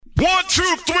1, 2,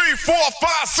 3, 4,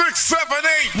 5, 6, 7,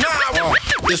 8, 9.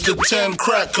 It's the 10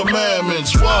 crack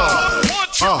commandments. Wow.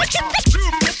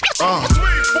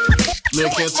 Man,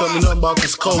 can't tell me nothing about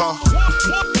this coke.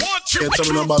 Can't tell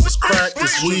me nothing about this crack,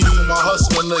 this weed for my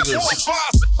hustling niggas.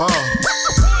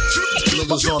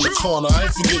 Niggas on the corner, I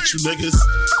ain't forget you niggas.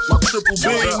 My triple B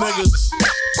niggas.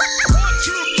 1,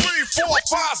 2, 3, 4,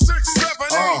 5, 6, 7,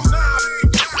 8, 9.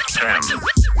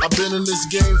 I've been in this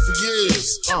game for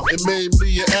years. It made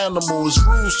me an animal. It's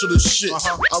rules to this shit.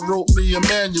 I wrote me a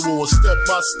manual, a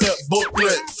step-by-step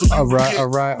booklet. All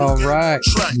right.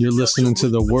 You're listening to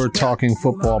the Word Talking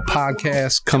Football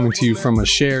podcast, coming to you from a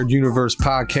shared universe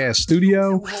podcast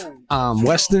studio. I'm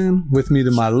Weston. With me to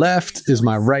my left is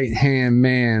my right-hand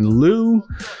man, Lou.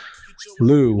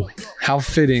 Lou, how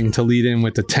fitting to lead in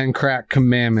with the 10 crack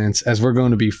commandments, as we're going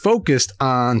to be focused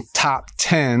on top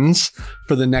 10s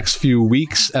for the next few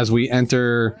weeks as we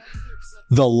enter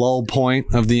the lull point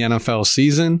of the NFL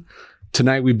season.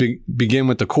 Tonight we begin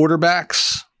with the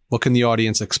quarterbacks. What can the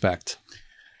audience expect?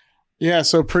 Yeah,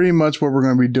 so pretty much what we're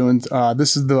going to be doing,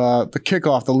 this is the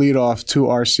kickoff, the lead off to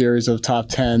our series of top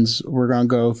 10s. We're going to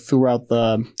go throughout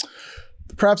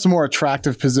perhaps the more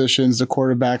attractive positions, the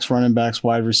quarterbacks, running backs,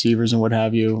 wide receivers, and what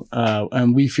have you.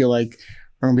 And we feel like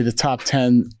we're going to be the top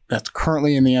 10 that's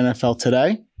currently in the NFL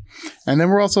today. And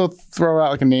then we'll also throw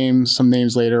out some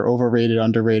names later, overrated,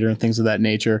 underrated, and things of that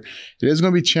nature. It is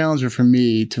going to be challenging for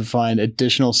me to find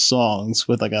additional songs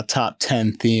with like a top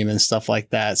 10 theme and stuff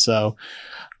like that. So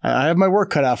I have my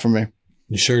work cut out for me.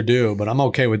 You sure do, but I'm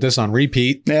okay with this on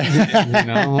repeat.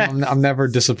 I'm never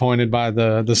disappointed by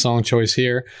the song choice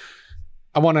here.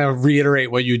 I want to reiterate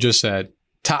what you just said.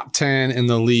 Top 10 in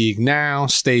the league now.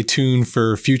 Stay tuned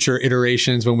for future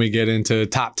iterations when we get into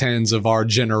top 10s of our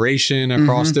generation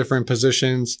across different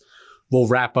positions. We'll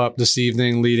wrap up this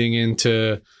evening leading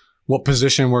into what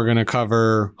position we're going to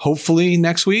cover hopefully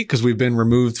next week, because we've been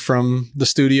removed from the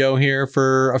studio here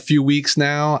for a few weeks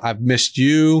now. I've missed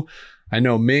you. I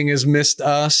know Ming has missed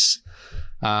us.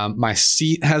 My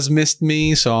seat has missed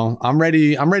me, so I'm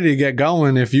ready to get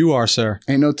going if you are, sir.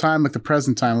 Ain't no time like the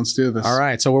present time. Let's do this. All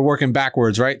right, so we're working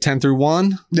backwards, right? 10 through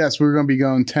 1? Yes, we're going to be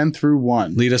going 10 through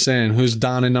 1. Lead us in. Who's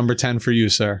Don in number 10 for you,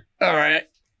 sir? All right.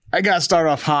 I got to start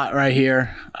off hot right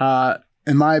here.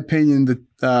 In my opinion, the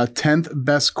 10th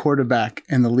best quarterback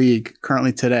in the league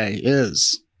currently today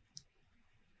is,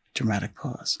 dramatic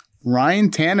pause, Ryan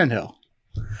Tannehill.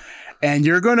 And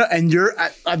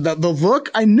the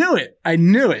look, I knew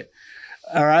it.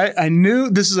 All right. I knew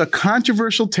this is a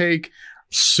controversial take.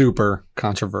 Super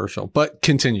controversial, but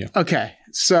continue. Okay.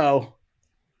 So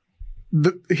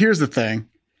here's the thing.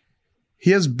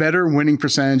 He has better winning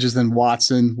percentages than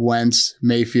Watson, Wentz,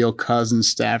 Mayfield, Cousins,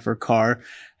 Stafford, Carr.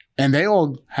 And they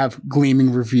all have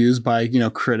gleaming reviews by,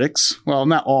 critics. Well,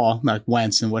 not all, like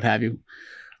Wentz and what have you.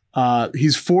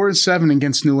 He's 4-7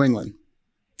 against New England.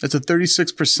 That's a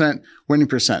 36% winning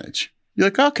percentage. You're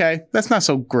like, okay, that's not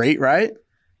so great, right?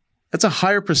 That's a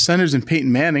higher percentage than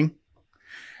Peyton Manning.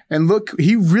 And look,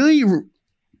 he really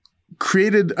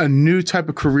created a new type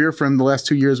of career for him the last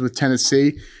 2 years with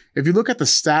Tennessee. If you look at the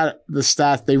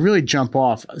stats, they really jump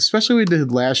off, especially what he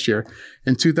did last year.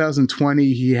 In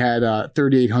 2020, he had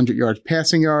 3,800 yards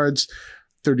passing yards,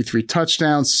 33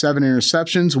 touchdowns, 7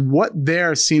 interceptions. What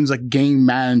there seems like game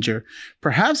manager.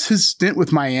 Perhaps his stint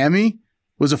with Miami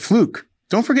was a fluke.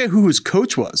 Don't forget who his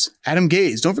coach was, Adam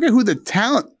Gase. Don't forget who the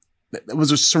talent that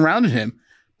was surrounded him,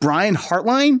 Brian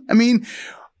Hartline. I mean,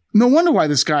 no wonder why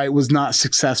this guy was not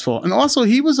successful. And also,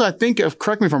 he was, I think,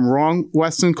 correct me if I'm wrong,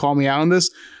 Weston, call me out on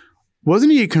this.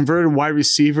 Wasn't he a converted wide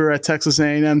receiver at Texas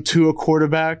A&M to a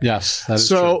quarterback? Yes, that is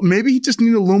so true. Maybe he just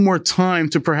needed a little more time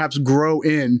to perhaps grow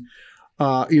in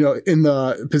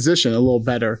the position a little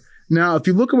better. Now, if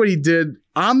you look at what he did,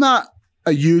 I'm not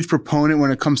a huge proponent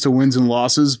when it comes to wins and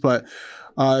losses, but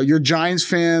your Giants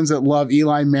fans that love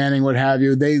Eli Manning, what have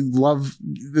you, they love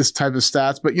this type of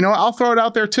stats. But I'll throw it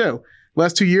out there too.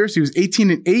 Last 2 years, he was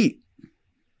 18-8.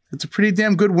 It's a pretty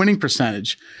damn good winning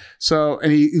percentage. So,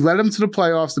 and he led them to the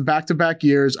playoffs the back-to-back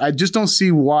years. I just don't see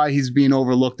why he's being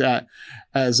overlooked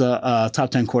as a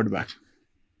top 10 quarterback.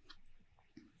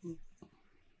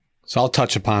 So I'll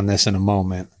touch upon this in a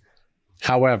moment.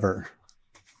 However,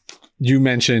 you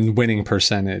mentioned winning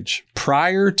percentage.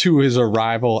 Prior to his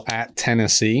arrival at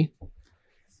Tennessee,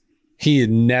 he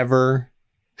had never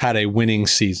had a winning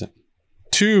season.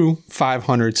 2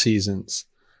 500 seasons.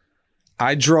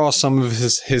 I draw some of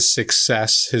his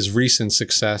success, his recent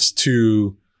success,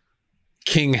 to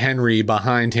King Henry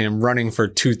behind him running for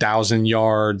 2,000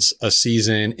 yards a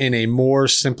season in a more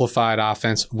simplified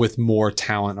offense with more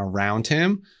talent around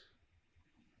him.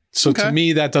 So to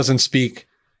me, that doesn't speak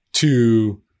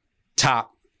to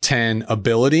top 10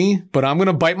 ability, but I'm going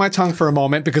to bite my tongue for a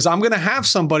moment because I'm going to have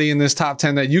somebody in this top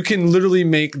 10 that you can literally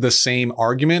make the same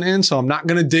argument in. So I'm not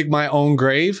going to dig my own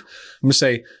grave. I'm going to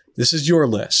say, this is your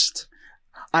list.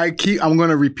 I'm going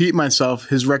to repeat myself.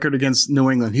 His record against New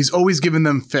England. He's always given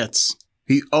them fits.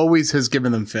 He always has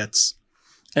given them fits.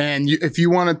 And if you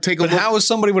want to take a look. But how is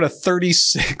somebody with a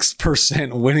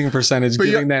 36% winning percentage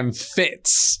giving them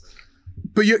fits?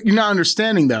 But you're not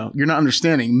understanding, though. You're not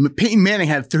understanding. Peyton Manning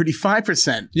had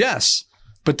 35%. Yes.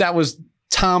 But that was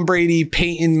Tom Brady,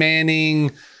 Peyton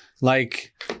Manning.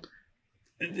 Like,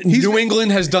 New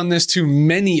England has done this to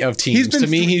many of teams. To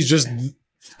me, he's just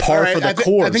par for the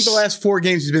course. I think the last 4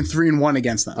 games he's been 3-1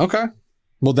 against them. Okay.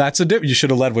 Well, that's a difference. You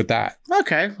should have led with that.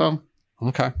 Okay. Well.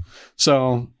 Okay.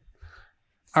 So,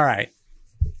 all right.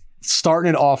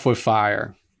 Starting it off with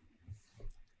fire.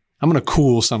 I'm going to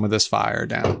cool some of this fire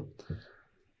down.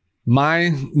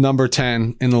 My number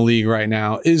 10 in the league right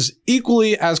now is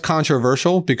equally as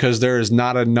controversial because there is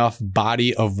not enough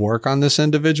body of work on this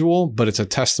individual, but it's a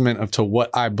testament to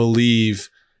what I believe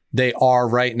they are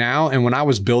right now. And when I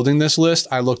was building this list,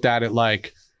 I looked at it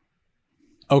like,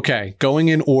 okay, going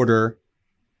in order,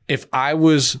 if I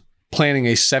was planning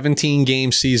a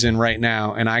 17-game season right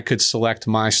now and I could select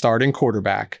my starting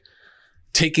quarterback,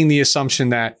 taking the assumption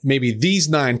that maybe these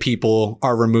 9 people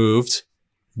are removed,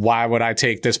 why would I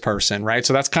take this person, right?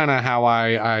 So that's kind of how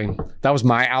that was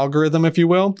my algorithm, if you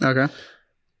will. Okay.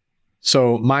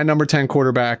 So my number 10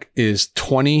 quarterback is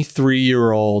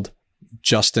 23-year-old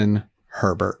Justin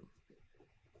Herbert.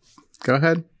 Go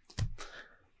ahead.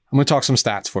 I'm going to talk some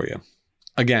stats for you.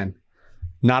 Again,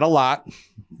 not a lot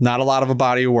of a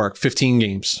body of work, 15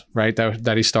 games, right?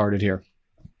 That he started here.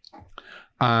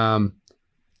 For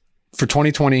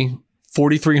 2020,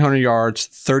 4,300 yards,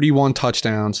 31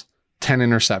 touchdowns, 10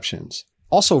 interceptions.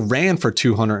 Also ran for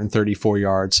 234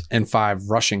 yards and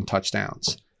 5 rushing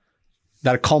touchdowns.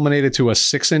 That culminated to a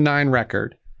 6-9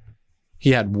 record.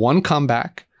 He had 1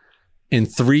 comeback in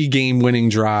 3 game-winning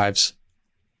drives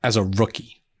as a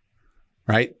rookie,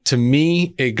 right? To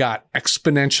me, it got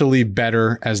exponentially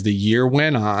better as the year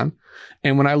went on.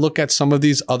 And when I look at some of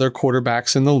these other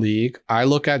quarterbacks in the league, I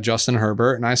look at Justin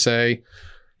Herbert and I say,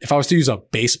 if I was to use a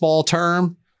baseball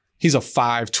term, he's a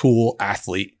 5-tool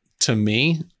athlete. To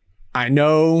me, I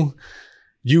know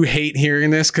you hate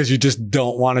hearing this because you just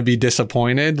don't want to be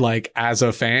disappointed, like as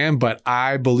a fan, but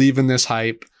I believe in this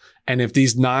hype. And if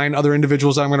these 9 other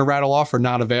individuals I'm going to rattle off are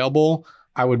not available,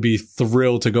 I would be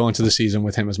thrilled to go into the season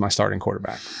with him as my starting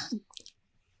quarterback.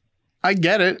 I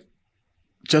get it.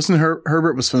 Justin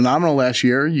Herbert was phenomenal last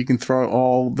year. You can throw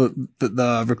all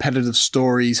the repetitive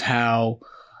stories, how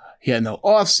he had no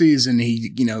offseason.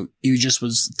 He just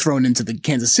was thrown into the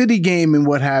Kansas City game and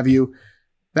what have you.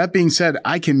 That being said,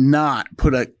 I cannot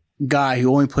put a guy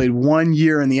who only played 1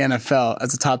 year in the NFL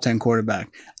as a top 10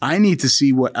 quarterback. I need to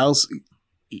see what else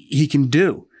he can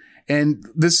do. And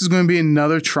this is going to be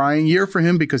another trying year for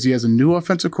him because he has a new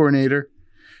offensive coordinator.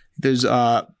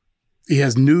 He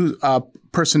has new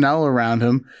personnel around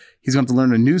him. He's going to have to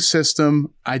learn a new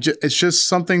system. It's just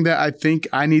something that I think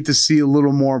I need to see a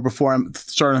little more before I'm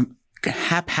starting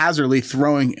haphazardly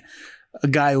throwing a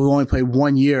guy who only played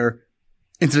 1 year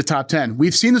into the top 10.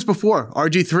 We've seen this before.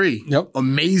 RG3, yep,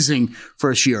 amazing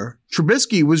first year.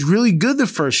 Trubisky was really good the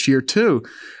first year too.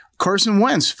 Carson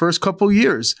Wentz, first couple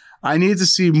years. I need to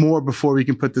see more before we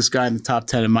can put this guy in the top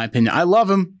 10, in my opinion. I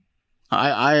love him.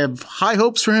 I have high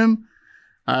hopes for him.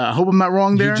 I hope I'm not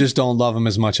wrong there. You just don't love him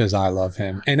as much as I love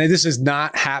him. And this is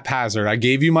not haphazard. I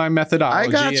gave you my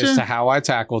methodology as to how I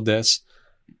tackled this.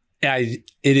 It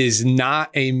is not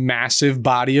a massive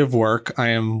body of work. I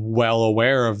am well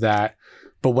aware of that.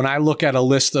 But when I look at a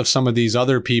list of some of these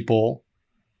other people,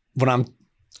 when I'm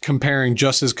comparing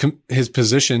just his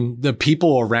position, the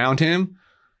people around him,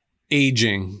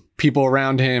 aging, people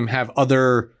around him have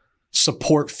other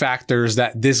support factors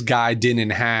that this guy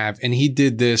didn't have. And he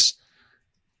did this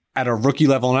at a rookie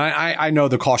level. And I know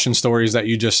the caution stories that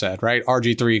you just said, right?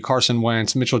 RG3, Carson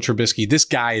Wentz, Mitchell Trubisky. This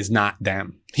guy is not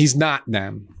them. He's not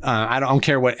them. I don't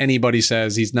care what anybody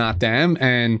says. He's not them.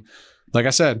 And like I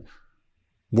said,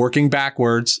 working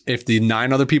backwards, if the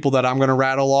 9 other people that I'm going to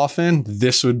rattle off in,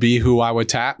 this would be who I would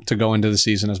tap to go into the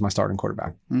season as my starting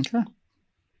quarterback. Okay.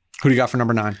 Who do you got for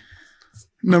number 9?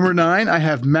 Number 9, I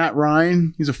have Matt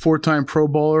Ryan. He's a 4-time Pro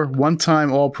Bowler,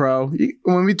 1-time All-Pro.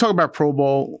 When we talk about Pro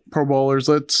Bowlers,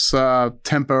 let's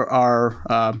temper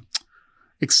our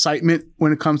excitement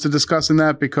when it comes to discussing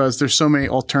that because there's so many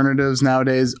alternatives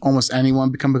nowadays. Almost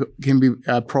anyone can be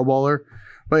a Pro Bowler.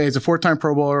 But yeah, he's a 4-time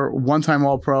Pro Bowler, 1-time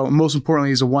All-Pro, and most importantly,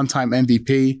 he's a 1-time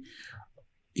MVP.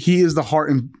 He is the heart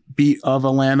and beat of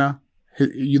Atlanta.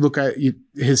 You look at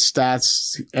his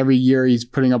stats every year, he's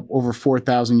putting up over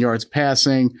 4,000 yards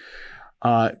passing.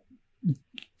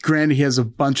 Granted, he has a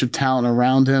bunch of talent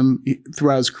around him.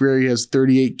 Throughout his career, he has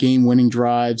 38 game-winning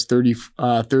drives, 30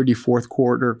 fourth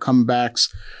quarter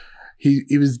comebacks.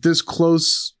 He was this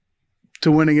close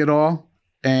to winning it all,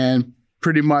 and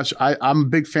pretty much I'm a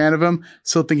big fan of him.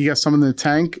 Still think he got some in the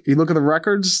tank. You look at the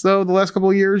records, though, the last couple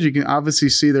of years, you can obviously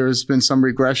see there's been some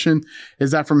regression.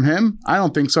 Is that from him? I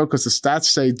don't think so, because the stats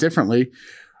say differently.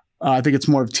 I think it's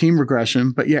more of team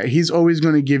regression. But yeah, he's always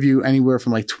going to give you anywhere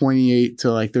from like 28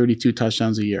 to like 32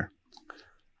 touchdowns a year.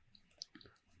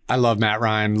 I love Matt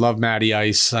Ryan, love Matty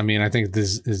Ice. I mean, I think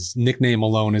his nickname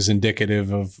alone is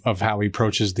indicative of how he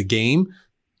approaches the game.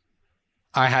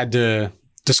 I had to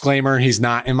disclaimer, he's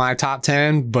not in my top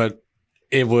 10, but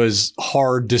it was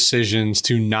hard decisions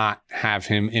to not have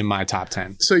him in my top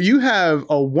 10. So you have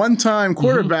a one-time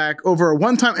quarterback over a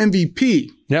one-time MVP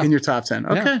in your top 10.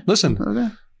 Okay. Yeah.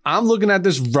 Listen, I'm looking at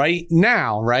this right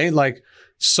now, right? Like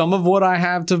some of what I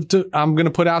have I'm going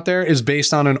to put out there is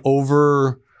based on an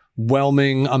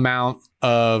overwhelming amount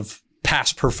of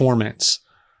past performance.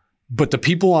 But the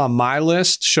people on my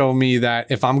list show me that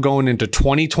if I'm going into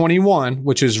 2021,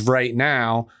 which is right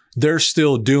now, they're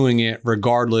still doing it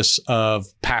regardless of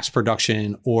past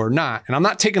production or not. And I'm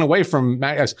not taking away from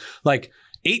Matt. Like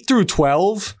 8 through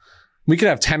 12, we could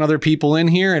have 10 other people in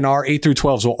here and our 8 through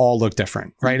 12s will all look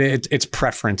different, right? It's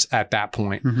preference at that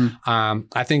point.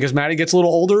 I think as Matty gets a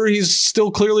little older, he's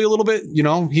still clearly a little bit,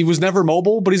 he was never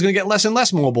mobile, but he's going to get less and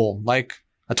less mobile. Like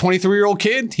a 23-year-old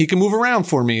kid, he can move around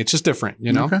for me. It's just different,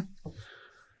 Okay.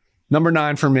 Number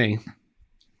 9 for me,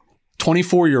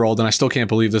 24-year-old, and I still can't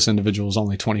believe this individual is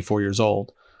only 24 years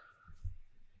old.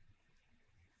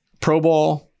 Pro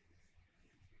Bowl,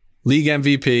 league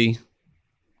MVP,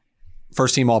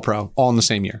 first team All-Pro, all in the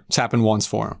same year. It's happened once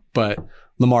for him, but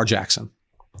Lamar Jackson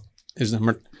is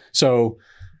number. So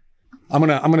I'm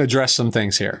gonna address some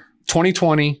things here.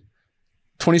 2020,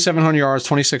 2,700 yards,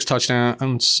 26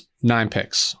 touchdowns, 9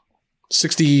 picks,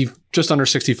 just under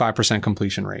 65%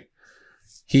 completion rate.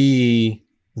 He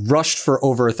rushed for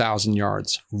over 1,000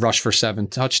 yards, rushed for 7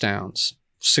 touchdowns,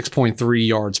 6.3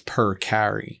 yards per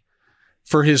carry.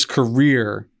 For his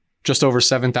career, just over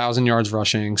 7,000 yards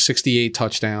rushing, 68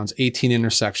 touchdowns, 18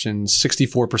 interceptions,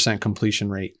 64% completion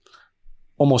rate.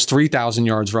 Almost 3,000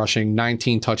 yards rushing,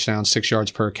 19 touchdowns, 6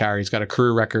 yards per carry. He's got a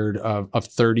career record of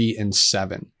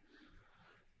 30-7.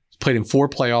 He's played in 4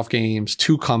 playoff games,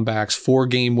 2 comebacks, 4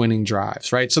 game-winning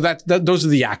drives, right? So those are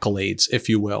the accolades, if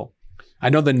you will. I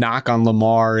know the knock on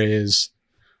Lamar is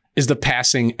the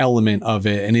passing element of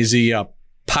it. And is he a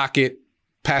pocket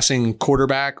passing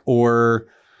quarterback or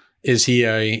is he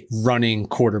a running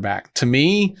quarterback? To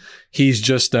me, he's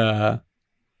just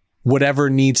whatever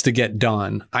needs to get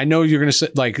done. I know you're going to say,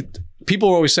 like, people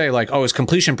always say, like, oh, his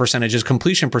completion percentage is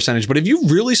completion percentage. But if you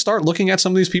really start looking at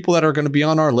some of these people that are going to be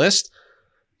on our list,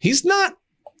 he's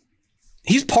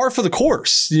par for the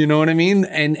course. You know what I mean?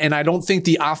 And I don't think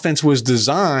the offense was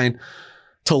designed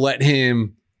to let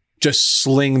him just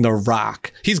sling the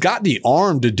rock. He's got the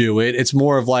arm to do it. It's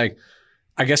more of like,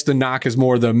 I guess the knock is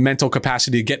more the mental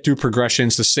capacity to get through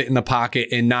progressions, to sit in the pocket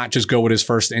and not just go with his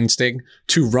first instinct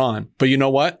to run. But you know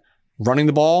what? Running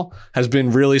the ball has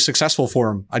been really successful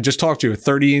for him. I just talked to you,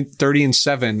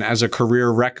 30-7 as a career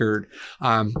record.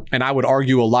 And I would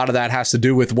argue a lot of that has to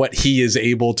do with what he is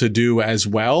able to do as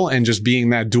well. And just being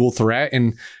that dual threat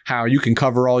and how you can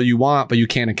cover all you want, but you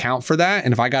can't account for that.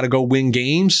 And if I got to go win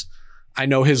games, I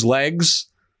know his legs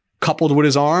coupled with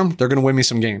his arm, they're going to win me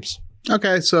some games.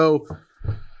 Okay. So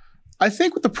I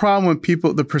think with the problem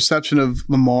with the perception of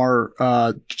Lamar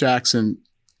Jackson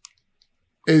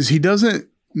is he doesn't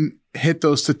hit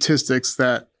those statistics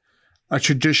that a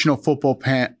traditional football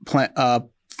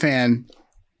fan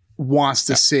wants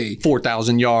to see.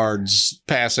 4,000 yards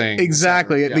passing.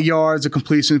 Exactly. The yards, the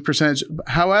completion percentage.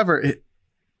 However,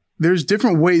 there's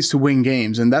different ways to win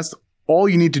games, and that's all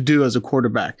you need to do as a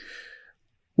quarterback.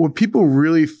 What people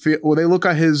really feel, when they look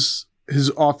at his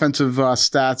offensive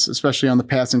stats, especially on the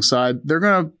passing side, they're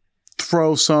going to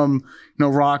throw some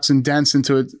rocks and dents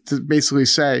into it to basically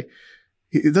say,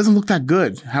 it doesn't look that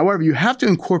good. However, you have to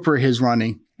incorporate his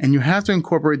running and you have to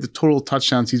incorporate the total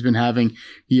touchdowns he's been having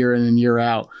year in and year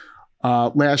out.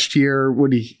 Last year,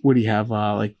 what did he have?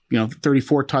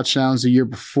 34 touchdowns. The year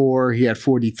before, he had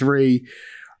 43.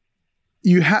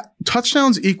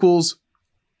 Touchdowns equals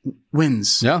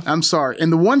wins. Yeah. I'm sorry.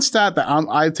 And the one stat that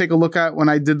I take a look at when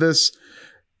I did this,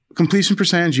 completion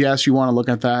percentage, yes, you want to look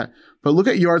at that. But look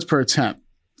at yards per attempt.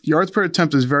 Yards per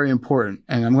attempt is very important,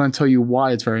 and I'm going to tell you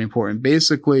why it's very important.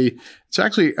 Basically, it's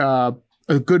actually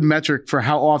a good metric for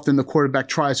how often the quarterback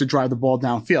tries to drive the ball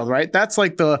downfield, right? That's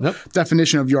like the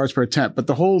definition of yards per attempt. But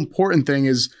the whole important thing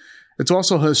is it's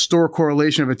also a historic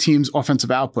correlation of a team's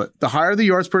offensive output. The higher the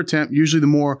yards per attempt, usually the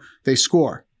more they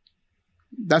score.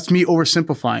 That's me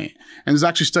oversimplifying it. And there's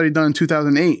actually a study done in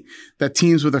 2008 that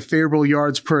teams with a favorable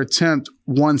yards per attempt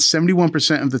won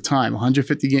 71% of the time,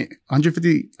 150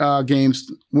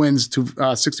 games wins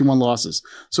to 61 losses.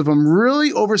 So if I'm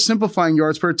really oversimplifying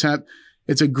yards per attempt,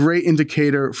 it's a great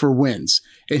indicator for wins.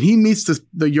 And he meets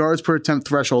the yards per attempt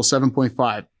threshold,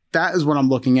 7.5. That is what I'm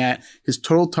looking at. His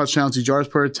total touchdowns, his yards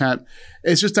per attempt.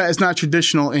 It's just that it's not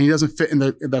traditional, and he doesn't fit in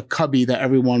the cubby that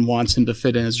everyone wants him to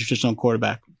fit in as a traditional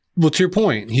quarterback. Well, to your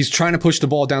point, he's trying to push the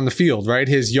ball down the field, right?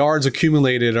 His yards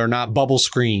accumulated are not bubble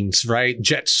screens, right?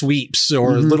 Jet sweeps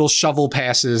or little shovel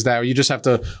passes that you just have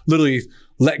to literally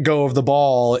let go of the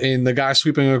ball and the guy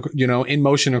sweeping, in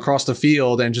motion across the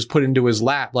field and just put it into his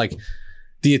lap. Like,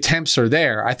 the attempts are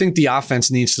there. I think the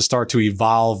offense needs to start to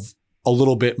evolve a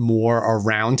little bit more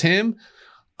around him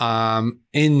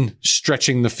in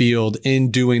stretching the field, in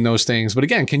doing those things. But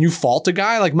again, can you fault a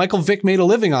guy? Like Michael Vick made a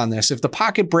living on this. If the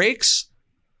pocket breaks,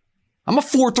 I'm a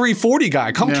 4.3 40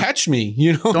 guy. Come catch me.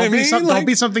 You know what I mean? Don't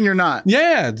be something you're not.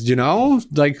 Yeah,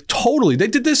 totally. They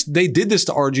did this to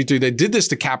RG3. They did this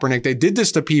to Kaepernick. They did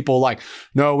this to people like,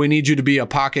 no, we need you to be a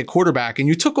pocket quarterback. And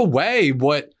you took away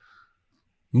what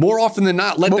more often than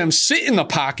not let them sit in the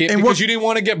pocket because you didn't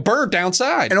want to get burnt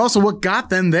outside. And also what got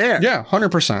them there. Yeah,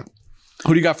 100%.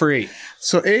 Who do you got for 8?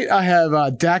 So 8, I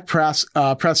have Dak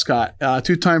Prescott,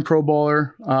 two-time Pro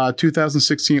Bowler,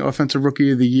 2016 Offensive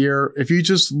Rookie of the Year. If you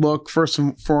just look first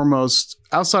and foremost,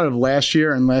 outside of last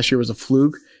year, and last year was a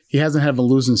fluke, he hasn't had a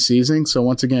losing season. So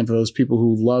once again, for those people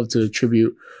who love to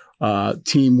attribute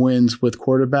team wins with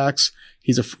quarterbacks,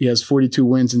 he has 42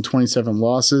 wins and 27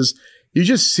 losses. You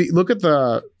just look at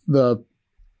the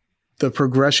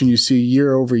progression you see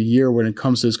year over year when it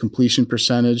comes to his completion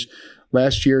percentage.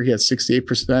 Last year, he had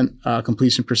 68%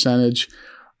 completion percentage.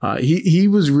 He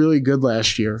was really good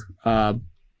last year. And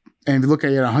if you look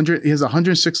at it, he has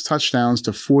 106 touchdowns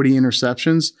to 40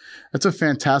 interceptions. That's a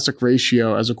fantastic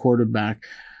ratio as a quarterback.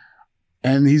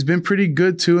 And he's been pretty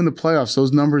good, too, in the playoffs.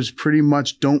 Those numbers pretty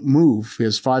much don't move. He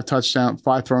has 5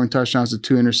 throwing touchdowns to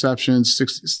 2 interceptions,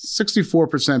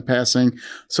 64% passing.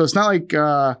 So it's not like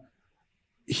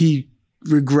he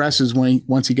regresses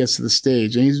once he gets to the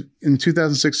stage. And he's in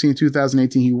 2016,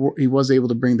 2018, he was able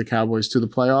to bring the Cowboys to the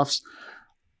playoffs.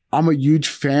 I'm a huge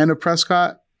fan of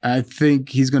Prescott. I think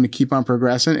he's going to keep on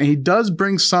progressing. And he does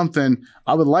bring something.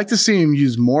 I would like to see him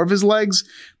use more of his legs,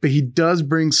 but he does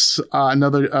bring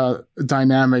another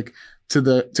dynamic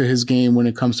to his game when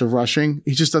it comes to rushing.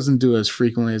 He just doesn't do it as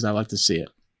frequently as I like to see it.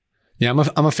 Yeah,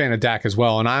 I'm a fan of Dak as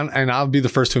well. And I'll be the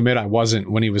first to admit I wasn't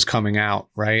when he was coming out,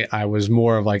 right? I was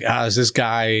more of like, is this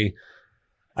guy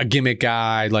a gimmick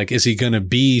guy? Like, is he going to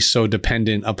be so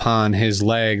dependent upon his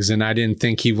legs? And I didn't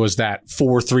think he was that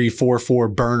 4.3,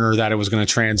 4.4 burner that it was going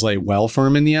to translate well for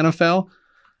him in the NFL.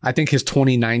 I think his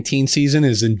 2019 season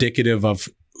is indicative of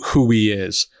who he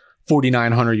is.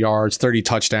 4,900 yards, 30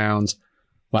 touchdowns.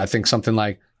 Well, I think something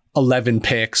like 11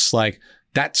 picks. Like,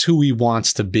 that's who he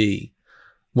wants to be.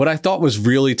 What I thought was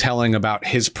really telling about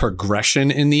his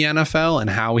progression in the NFL and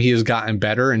how he has gotten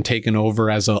better and taken over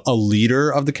as a leader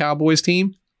of the Cowboys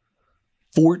team,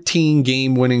 14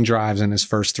 game-winning drives in his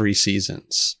first 3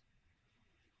 seasons.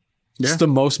 Yeah. It's the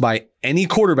most by any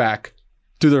quarterback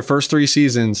through their first 3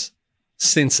 seasons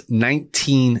since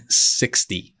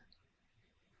 1960.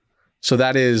 So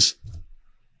that is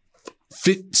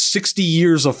 60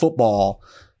 years of football.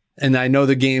 And I know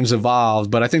the game's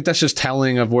evolved, but I think that's just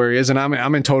telling of where he is. And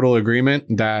I'm in total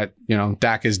agreement that,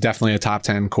 Dak is definitely a top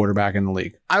 10 quarterback in the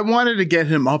league. I wanted to get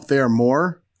him up there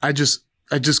more. I just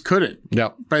couldn't.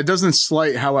 Yep. But it doesn't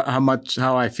slight how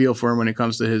I feel for him when it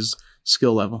comes to his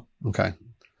skill level. Okay.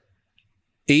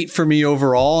 8 for me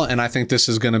overall. And I think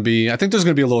there's going to be a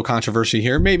little controversy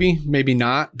here. Maybe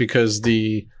not, because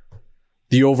the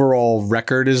overall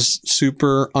record is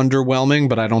super underwhelming,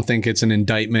 but I don't think it's an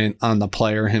indictment on the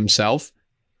player himself.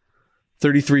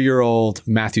 33-year-old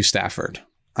Matthew Stafford,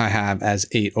 I have as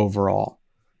 8 overall.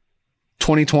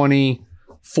 2020,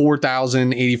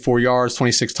 4,084 yards,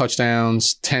 26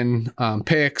 touchdowns, 10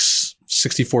 picks,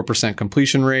 64%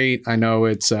 completion rate. I know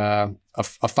it's a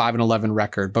 5-11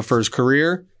 record, but for his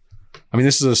career,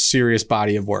 this is a serious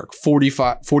body of work.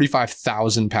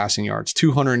 45,000 passing yards,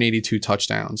 282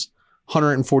 touchdowns.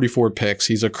 144 picks.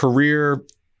 He's a career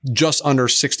just under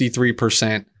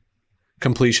 63%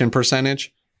 completion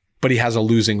percentage, but he has a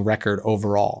losing record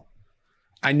overall.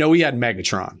 I know he had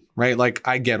Megatron, right? Like,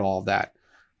 I get all of that.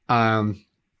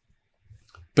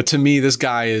 But to me, this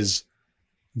guy is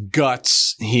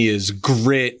guts. He is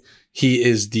grit. He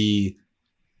is the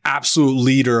absolute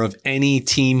leader of any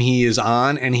team he is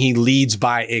on, and he leads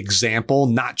by example,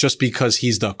 not just because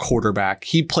he's the quarterback.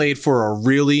 He played for a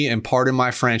really, and pardon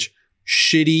my French,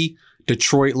 shitty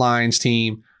Detroit Lions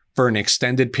team for an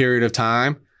extended period of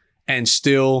time and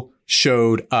still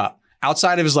showed up.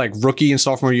 Outside of his like rookie and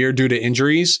sophomore year due to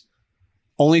injuries,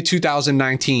 only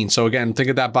 2019. So again, think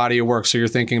of that body of work. So you're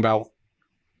thinking about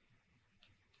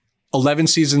 11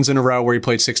 seasons in a row where he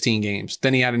played 16 games.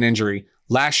 Then he had an injury.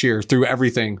 Last year, through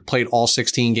everything, played all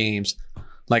 16 games.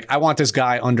 Like, I want this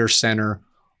guy under center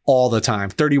all the time.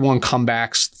 31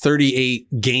 comebacks,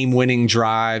 38 game-winning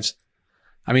drives.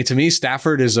 I mean, to me,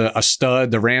 Stafford is a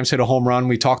stud. The Rams hit a home run.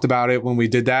 We talked about it when we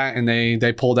did that, and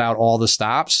they pulled out all the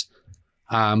stops.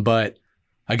 But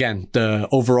again, the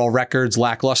overall record's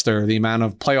lackluster. The amount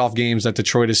of playoff games that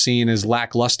Detroit has seen is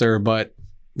lackluster. But,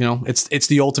 you know, it's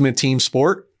the ultimate team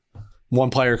sport. One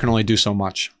player can only do so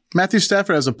much. Matthew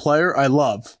Stafford as a player, I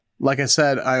love. Like I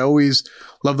said, I always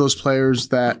love those players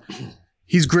that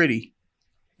he's gritty.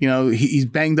 You know, he's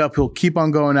banged up. He'll keep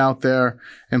on going out there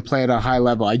and play at a high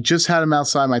level. I just had him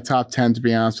outside my top 10, to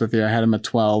be honest with you. I had him at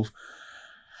 12.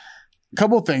 A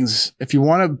couple of things. If you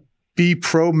want to be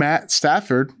pro Matt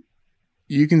Stafford,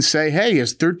 you can say, hey, he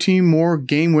has 13 more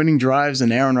game-winning drives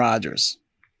than Aaron Rodgers.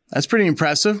 That's pretty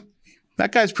impressive.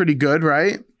 That guy's pretty good,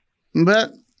 right?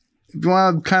 But if you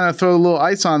want to kind of throw a little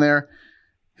ice on there,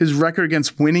 his record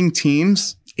against winning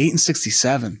teams,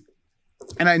 8-67.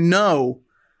 And I know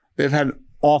they've had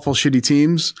awful, shitty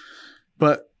teams,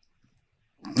 but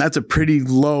that's a pretty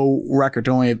low record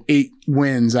to only have 8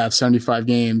 wins out of 75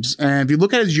 games. And if you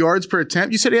look at his yards per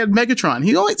attempt, you said he had Megatron.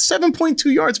 He only had 7.2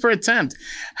 yards per attempt.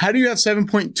 How do you have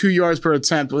 7.2 yards per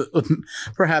attempt with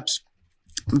perhaps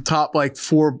the top,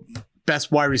 4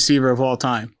 best wide receiver of all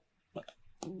time?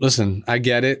 Listen, I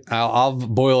get it. I'll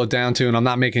boil it down to, and I'm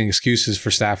not making excuses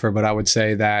for Stafford, but I would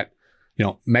say that, you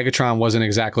know, Megatron wasn't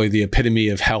exactly the epitome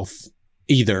of health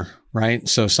either, right?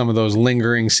 So some of those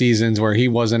lingering seasons where he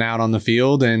wasn't out on the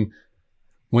field, and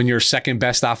when your second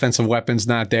best offensive weapon's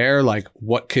not there,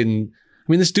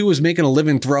 this dude was making a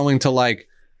living throwing to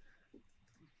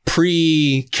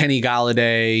pre Kenny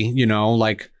Galladay, you know,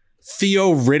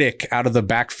 Theo Riddick out of the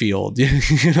backfield.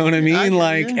 You know what I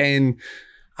mean?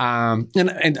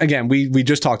 And again, we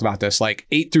just talked about this,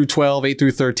 8 through 12, 8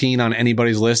 through 13 on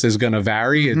anybody's list is going to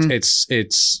vary. Mm-hmm.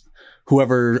 It's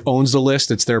whoever owns the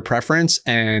list, it's their preference.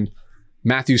 And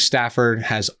Matthew Stafford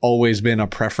has always been a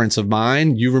preference of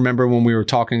mine. You remember when we were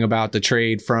talking about the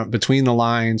trade between the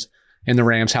Lions and the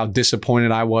Rams, how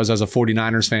disappointed I was as a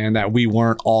 49ers fan that we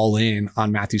weren't all in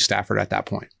on Matthew Stafford at that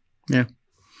point. Yeah.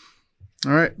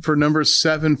 All right. For number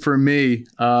 7 for me,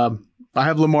 I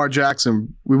have Lamar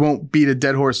Jackson. We won't beat a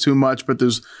dead horse too much, but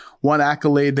there's one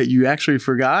accolade that you actually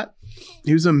forgot.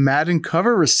 He was a Madden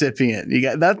cover recipient. You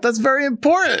got that. That's very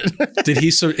important. Did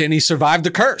he? And he survived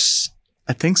the curse.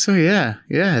 I think so. Yeah.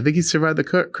 I think he survived the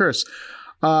curse.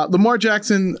 Lamar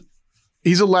Jackson,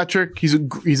 he's electric. He's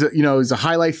a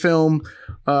highlight film.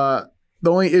 The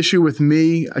only issue with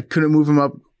me, I couldn't move him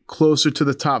up closer to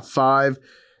the top 5,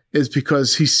 is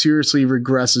because he seriously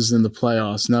regresses in the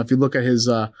playoffs. Now, if you look at his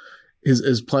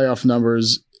playoff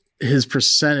numbers, his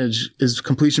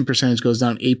completion percentage goes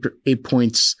down 8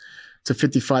 points to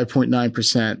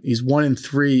 55.9%. He's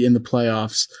 1-3 in the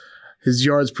playoffs. His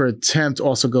yards per attempt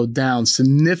also go down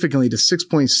significantly to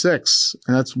 6.6,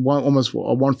 and that's almost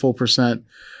 1 full percent.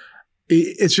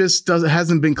 It just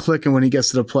hasn't been clicking when he gets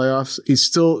to the playoffs. He's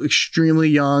still extremely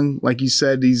young. Like you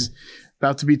said, he's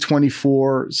about to be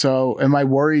 24. So am I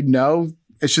worried? No.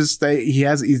 It's just that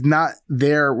he's not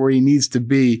there where he needs to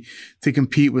be to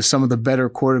compete with some of the better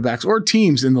quarterbacks or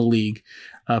teams in the league,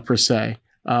 per se.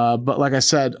 But like I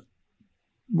said,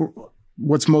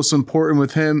 what's most important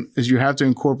with him is you have to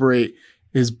incorporate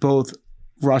his both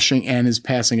rushing and his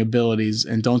passing abilities,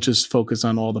 and don't just focus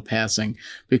on all the passing,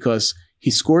 because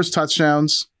he scores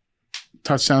touchdowns.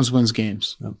 Touchdowns wins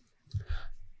games. Yep.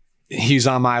 He's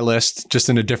on my list, just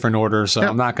in a different order, so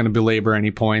I'm not going to belabor any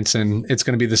points, and it's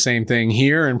going to be the same thing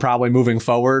here and probably moving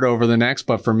forward over the next.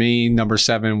 But for me, number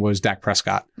 7 was Dak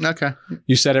Prescott. Okay.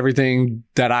 You said everything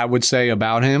that I would say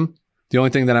about him. The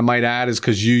only thing that I might add is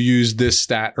because you used this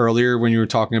stat earlier when you were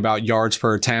talking about yards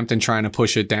per attempt and trying to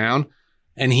push it down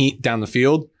down the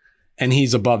field, and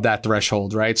he's above that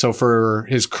threshold, right? So for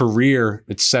his career,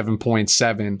 it's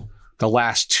 7.7. The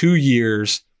last 2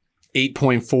 years,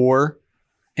 8.4.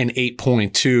 And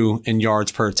 8.2 in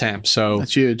yards per attempt. So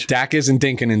that's huge. Dak isn't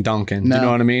dinking and dunking. No. You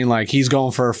know what I mean? He's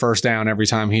going for a first down every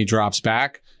time he drops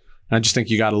back. And I just think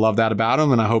you got to love that about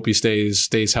him. And I hope he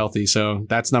stays healthy. So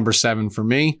that's number 7 for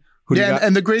me. Who do you Yeah, got?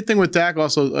 and the great thing with Dak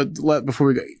also, before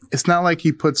we go, it's not like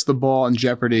he puts the ball in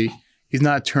jeopardy. He's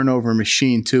not a turnover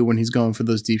machine, too, when he's going for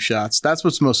those deep shots. That's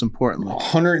what's most important.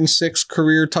 106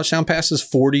 career touchdown passes,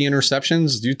 40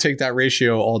 interceptions. You take that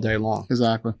ratio all day long.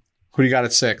 Exactly. Who do you got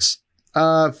at 6?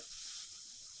 I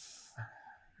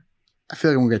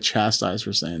feel like I'm going to get chastised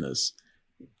for saying this.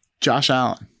 Josh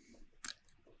Allen.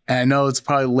 And I know it's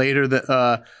probably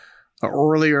later,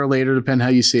 earlier or later, depending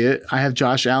how you see it. I have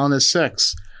Josh Allen at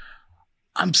 6.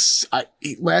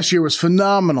 Last year was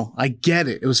phenomenal. I get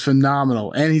it. It was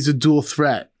phenomenal. And he's a dual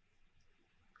threat.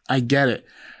 I get it.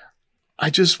 I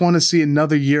just want to see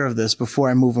another year of this before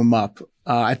I move him up.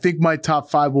 I think my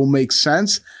top 5 will make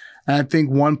sense. And I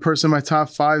think one person in my top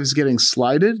 5 is getting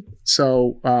slighted.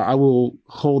 So I will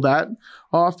hold that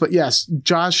off. But yes,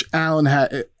 Josh Allen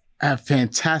had a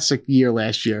fantastic year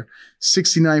last year.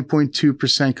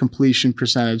 69.2% completion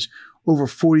percentage, over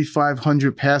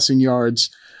 4,500 passing yards,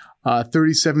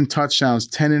 37 touchdowns,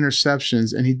 10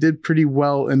 interceptions, and he did pretty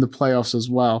well in the playoffs as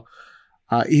well.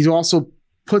 He also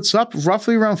puts up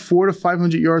roughly around 400 to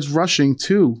 500 yards rushing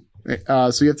too.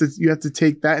 So you have to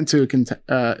take that into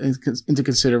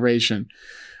consideration.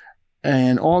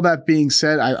 And all that being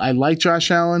said, I like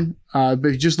Josh Allen, but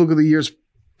if you just look at the years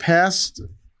past,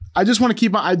 I just want to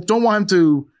keep. I don't want him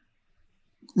to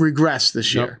regress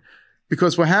this year,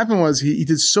 because what happened was he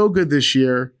did so good this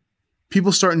year.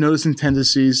 People start noticing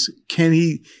tendencies. Can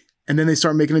he? And then they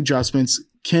start making adjustments.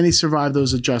 Can he survive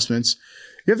those adjustments?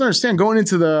 You have to understand, going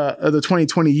into the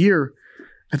 2020 year,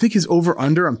 I think his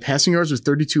over-under on passing yards was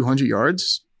 3,200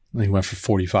 yards. He went for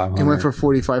 4,500. He went for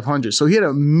 4,500. So he had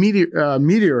a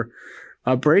meteor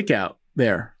breakout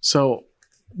there. So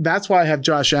that's why I have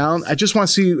Josh Allen. I just want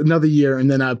to see another year,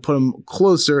 and then I put him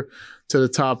closer to the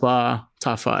top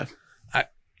 5.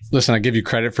 Listen, I give you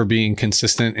credit for being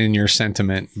consistent in your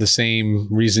sentiment. The same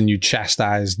reason you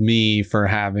chastised me for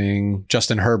having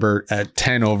Justin Herbert at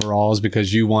 10 overall is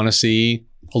because you want to see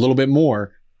a little bit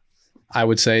more. I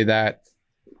would say that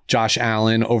Josh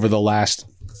Allen over the last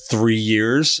 3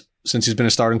 years, since he's been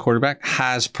a starting quarterback,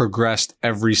 has progressed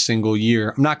every single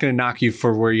year. I'm not going to knock you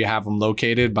for where you have him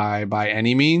located by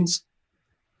any means,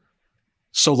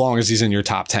 so long as he's in your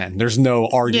top 10. There's no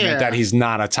argument that he's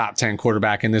not a top 10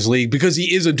 quarterback in this league, because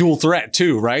he is a dual threat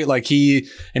too, right? Like he's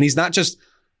not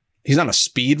a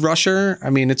speed rusher. I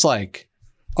mean, it's like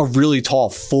a really tall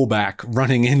fullback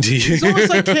running into you. It's almost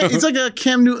like he's like a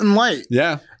Cam Newton light.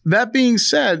 Yeah. That being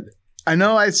said, I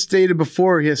know I stated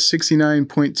before he has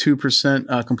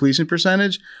 69.2% completion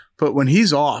percentage, but when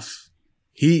he's off,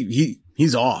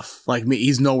 he's off. Like me,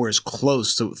 he's nowhere as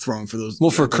close to throwing for those.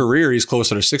 Well, for career, he's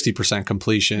closer to 60%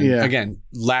 completion. Yeah. Again,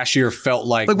 last year felt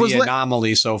like the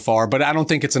anomaly so far, but I don't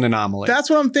think it's an anomaly. That's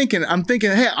what I'm thinking. I'm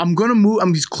thinking, hey, I'm going to move.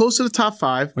 He's close to the top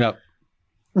 5. Yep.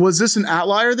 Was this an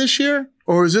outlier this year,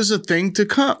 or is this a thing to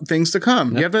come? Things to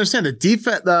come. Yep. You have to understand the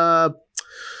defense.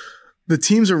 The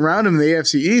teams around him in the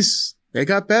AFC East, they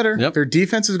got better. Yep. Their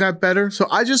defenses got better. So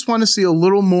I just want to see a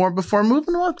little more before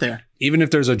moving on up there. Even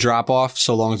if there's a drop off,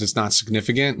 so long as it's not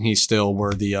significant, he's still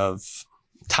worthy of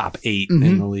top 8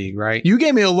 in the league, right? You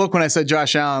gave me a look when I said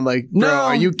Josh Allen. Like, bro,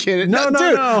 are you kidding? No,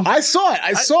 dude, no. I saw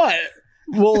it.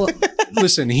 Well,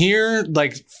 listen, here,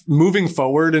 like moving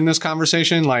forward in this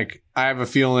conversation, like I have a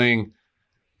feeling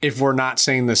if we're not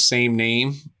saying the same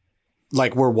name,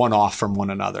 like we're one off from one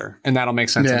another, and that'll make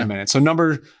sense in a minute. So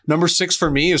number 6 for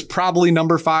me is probably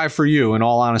number 5 for you, in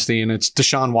all honesty, and it's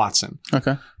Deshaun Watson.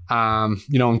 Okay. In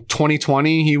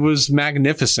 2020, he was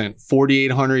magnificent.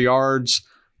 4,800 yards,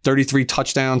 33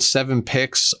 touchdowns, 7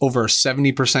 picks, over a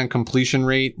 70% completion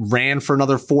rate, ran for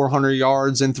another 400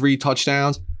 yards and 3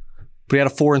 touchdowns, but he had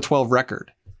a 4-12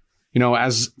 record.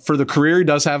 As for the career, he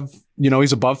does have,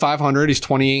 he's above 500. He's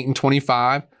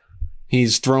 28-25.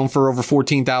 He's thrown for over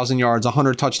 14,000 yards,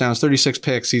 100 touchdowns, 36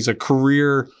 picks. He's a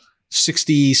career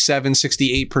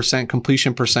 68%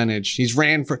 completion percentage. He's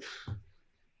ran for...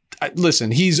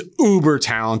 Listen, he's uber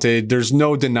talented. There's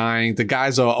no denying the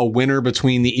guy's a winner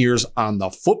between the ears on the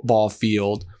football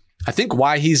field. I think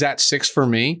why he's at 6 for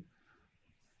me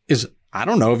is I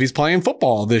don't know if he's playing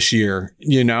football this year,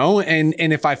 and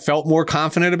if I felt more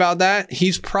confident about that,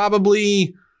 he's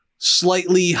probably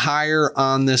slightly higher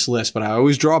on this list. But I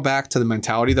always draw back to the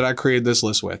mentality that I created this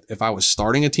list with. If I was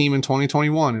starting a team in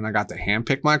 2021 and I got to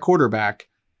handpick my quarterback,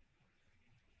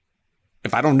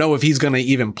 if I don't know if he's going to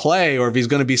even play or if he's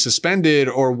going to be suspended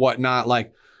or whatnot,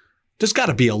 like there's got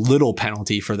to be a little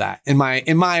penalty for that in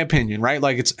my opinion, right?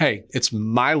 Like it's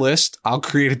my list. I'll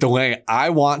create it the way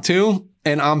I want to,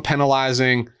 and I'm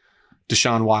penalizing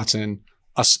Deshaun Watson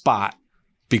a spot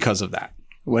because of that.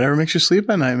 Whatever makes you sleep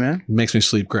at night, man. It makes me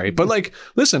sleep great. But like,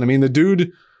 listen, I mean, the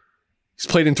dude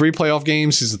He's played in 3 playoff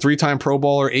games. He's a 3-time Pro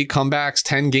Bowler, 8 comebacks,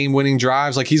 10 game-winning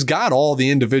drives. Like, he's got all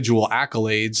the individual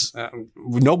accolades.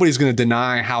 Nobody's going to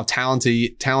deny how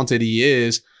talented he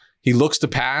is. He looks to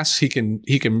pass. He can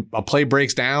a play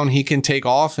breaks down. He can take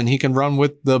off and he can run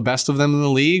with the best of them in the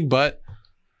league. But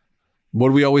what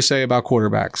do we always say about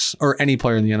quarterbacks or any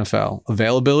player in the NFL?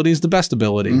 Availability is the best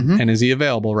ability. And is he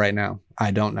available right now? I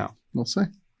don't know. We'll see.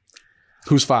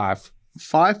 Who's 5?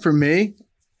 5 for me.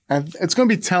 It's going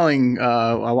to be telling.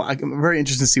 I'm very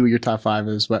interested to see what your top 5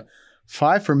 is, but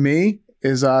 5 for me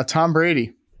is Tom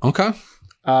Brady. Okay.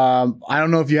 I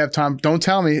don't know if you have Tom. Don't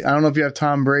tell me. I don't know if you have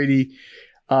Tom Brady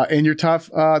in your top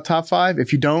 5.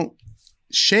 If you don't,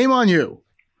 shame on you.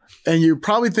 And you're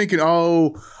probably thinking,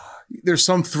 oh, there's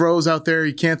some throws out there.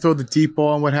 You can't throw the deep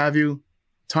ball and what have you.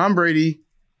 Tom Brady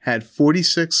had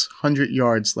 4,600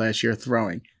 yards last year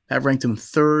throwing. That ranked him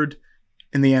 3rd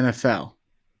in the NFL.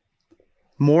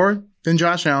 More than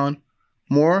Josh Allen,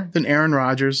 more than Aaron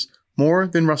Rodgers, more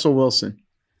than Russell Wilson.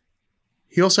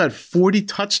 He also had 40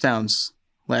 touchdowns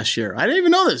last year. I didn't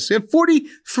even know this. He had 40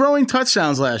 throwing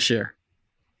touchdowns last year.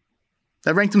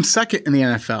 That ranked him 2nd in the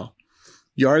NFL.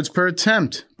 Yards per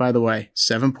attempt, by the way,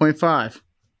 7.5.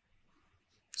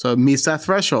 So it meets that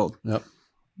threshold. Yep.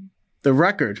 The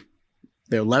record,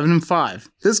 they're 11-5.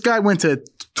 This guy went to a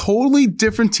totally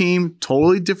different team,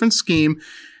 totally different scheme.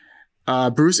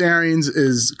 Bruce Arians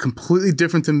is completely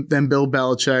different than Bill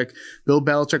Belichick. Bill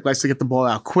Belichick likes to get the ball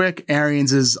out quick.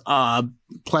 Arians is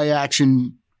play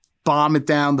action, bomb it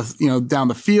down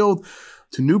the field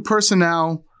to new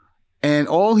personnel, and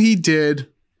all he did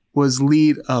was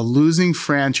lead a losing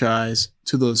franchise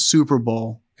to the Super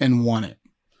Bowl and won it.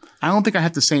 I don't think I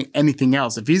have to say anything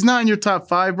else. If he's not in your top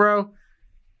 5, bro,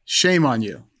 shame on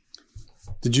you.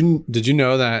 Did you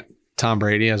know that Tom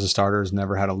Brady as a starter has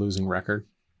never had a losing record?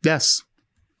 Yes.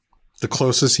 The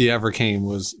closest he ever came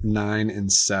was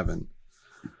 9-7.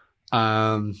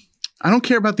 I don't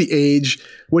care about the age.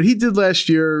 What he did last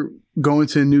year, going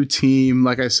to a new team,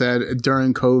 like I said,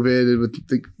 during COVID with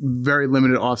the very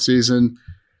limited offseason,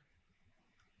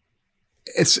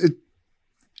 it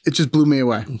just blew me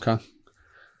away. Okay.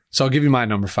 So I'll give you my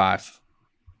number 5.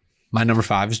 My number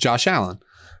 5 is Josh Allen.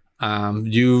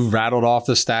 You rattled off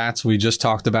the stats. We just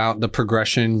talked about the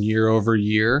progression year over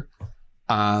year.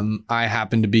 I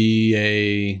happen to be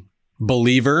a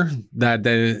believer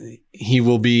that he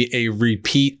will be a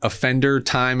repeat offender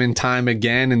time and time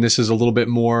again. And this is a little bit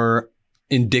more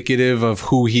indicative of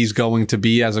who he's going to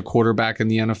be as a quarterback in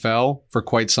the NFL for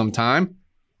quite some time.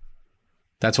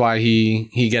 That's why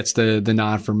he gets the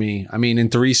nod for me. I mean, in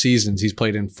 3 seasons, he's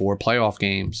played in 4 playoff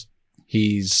games.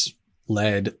 He's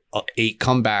led 8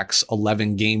 comebacks,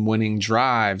 11 game-winning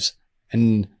drives,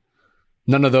 and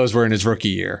none of those were in his rookie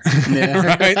year.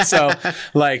 Yeah. Right? So,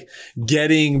 like,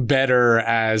 getting better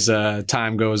as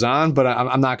time goes on, but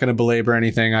I'm not going to belabor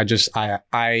anything.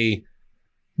 I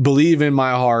believe in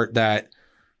my heart that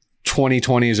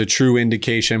 2020 is a true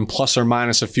indication, plus or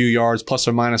minus a few yards, plus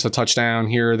or minus a touchdown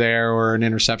here or there or an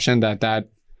interception,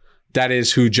 that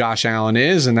is who Josh Allen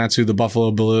is, and that's who the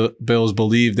Buffalo Bills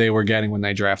believed they were getting when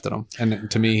they drafted him. And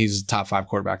to me, he's a top 5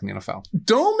 quarterback in the NFL.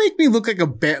 Don't make me look like a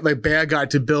bad guy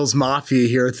to Bills Mafia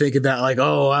here, thinking that like,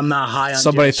 oh, I'm not high on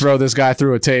somebody throw this guy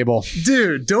through a table.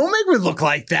 Dude, don't make me look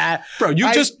like that. Bro,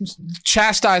 you just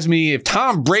chastise me if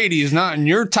Tom Brady is not in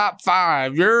your top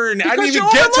 5. I didn't even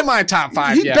get to my top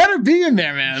 5 yet. He yet. better be in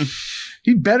there, man.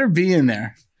 He better be in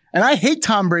there. And I hate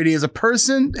Tom Brady as a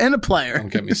person and a player.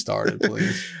 Don't get me started,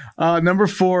 please. Number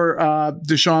 4,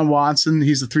 Deshaun Watson.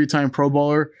 He's a 3-time Pro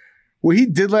Bowler. What he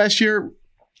did last year,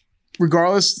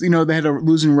 regardless, they had a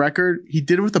losing record. He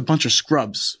did it with a bunch of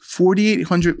scrubs.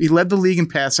 4,800. He led the league in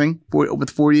passing with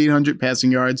 4,800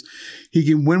 passing yards. He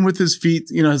can win with his feet,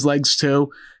 his legs too.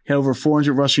 He had over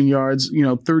 400 rushing yards.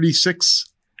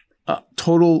 36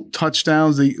 total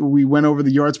touchdowns. We went over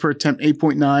the yards per attempt,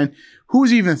 8.9. Who was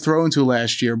he even throwing to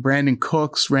last year? Brandon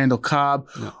Cooks, Randall Cobb.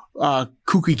 No.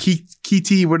 Kuki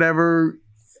Kiti, whatever.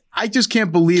 I just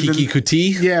can't believe Kiki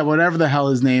Kuti? Yeah, whatever the hell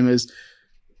his name is.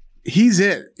 He's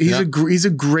it. He's a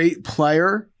great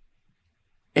player,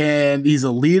 and he's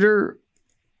a leader.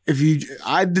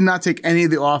 I did not take any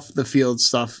of the off the field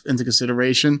stuff into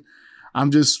consideration. I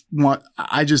just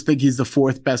think he's the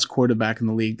 4th best quarterback in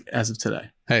the league as of today.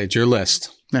 Hey, it's your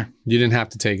list. Yeah. You didn't have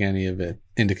to take any of it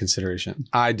into consideration.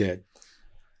 I did.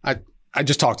 I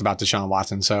just talked about Deshaun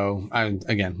Watson. So,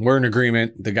 again, we're in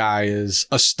agreement. The guy is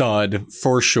a stud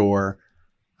for sure.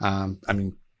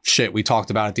 We talked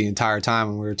about it the entire time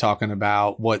when we were talking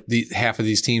about what half of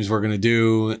these teams were going to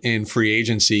do in free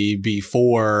agency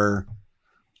before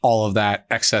all of that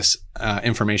excess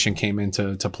information came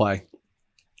into play.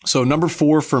 So, number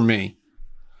 4 for me,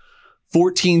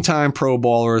 14-time Pro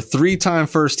Bowler, 3-time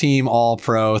first team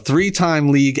All-Pro, 3-time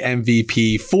league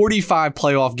MVP, 45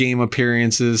 playoff game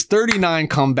appearances, 39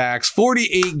 comebacks,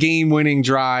 48 game-winning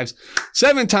drives,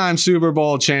 7-time Super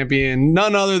Bowl champion,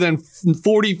 none other than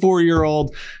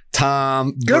 44-year-old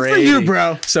Tom Brady. Good for you,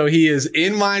 bro. So he is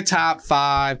in my top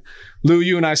 5. Lou,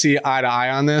 you and I see eye to eye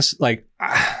on this. Like,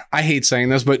 I hate saying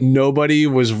this, but nobody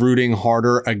was rooting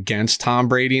harder against Tom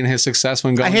Brady and his success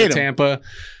when going to Tampa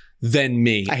than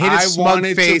me. I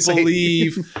wanted face. to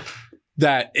believe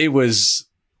that it was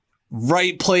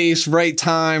right place, right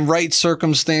time, right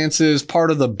circumstances, part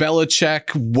of the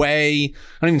Belichick way. I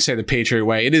don't even say the Patriot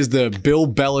way. It is the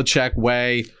Bill Belichick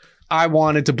way. I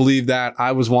wanted to believe that.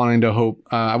 I was wanting to hope.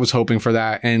 I was hoping for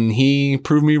that, and he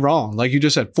proved me wrong. Like you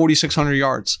just said, 4,600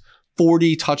 yards,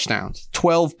 40 touchdowns,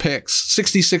 12 picks,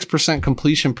 66%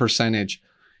 completion percentage.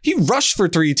 He rushed for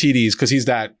 3 TDs because he's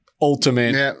that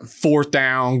ultimate fourth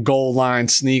down goal line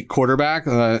sneak quarterback,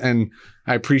 and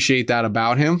I appreciate that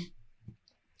about him.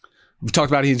 We've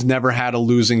talked about he's never had a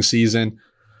losing season.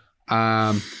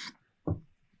 I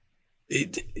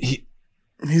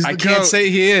can't say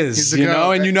he is, you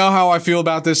know, and you know how I feel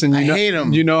about this, and you hate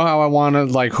him. You know how I want to,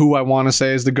 like, who I want to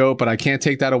say is the GOAT, but I can't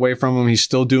take that away from him. He's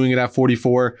still doing it at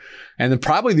 44. And then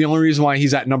probably the only reason why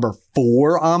he's at number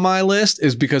 4 on my list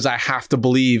is because I have to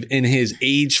believe in his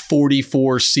age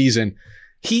 44 season,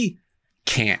 he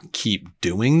can't keep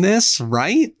doing this,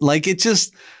 right? Like, it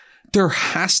just, there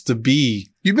has to be.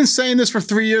 You've been saying this for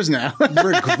 3 years now.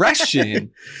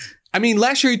 Regression. I mean,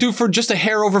 last year he threw for just a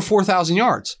hair over 4,000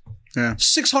 yards. Yeah.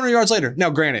 600 yards later. Now,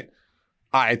 granted,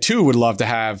 I too would love to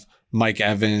have Mike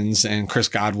Evans and Chris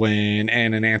Godwin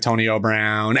and an Antonio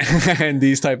Brown and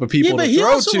these type of people to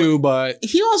throw to, but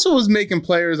he also was making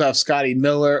players out of Scotty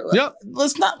Miller. Yep.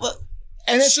 Let's not,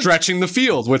 and it's stretching the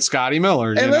field with Scotty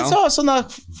Miller. And let's also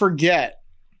not forget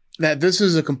that this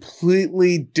is a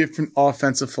completely different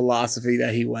offensive philosophy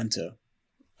that he went to.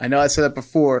 I know I said that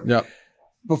before. Yep.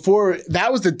 Before,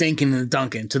 that was the dinking and the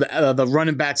dunking to the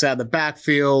running backs out of the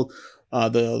backfield,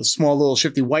 the small little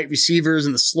shifty white receivers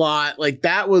in the slot. Like,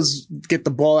 that was get the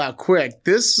ball out quick.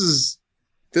 This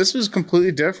was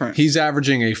completely different. He's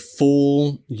averaging a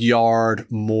full yard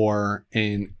more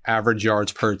in average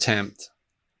yards per attempt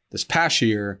this past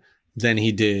year than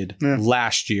he did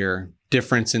last year.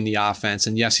 Difference in the offense.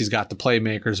 And yes, he's got the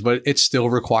playmakers, but it still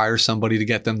requires somebody to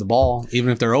get them the ball,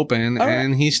 even if they're open,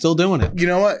 and he's still doing it. You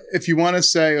know what? If you want to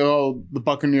say, oh, the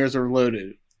Buccaneers are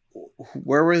loaded,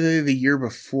 where were they the year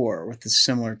before with the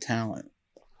similar talent?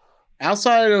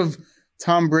 Outside of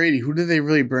Tom Brady, who did they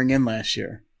really bring in last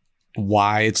year?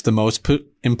 Why it's the most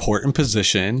important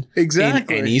position in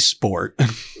any sport.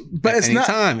 But it's not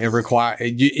time. It requires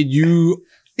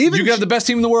you can have the best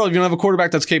team in the world. If you don't have a quarterback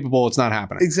that's capable, it's not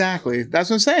happening. Exactly. That's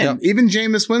what I'm saying. Yep. Even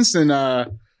Jameis Winston,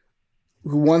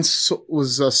 who once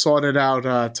was sorted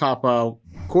out top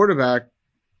quarterback,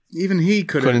 even he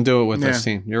couldn't do it with this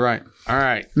team. You're right. All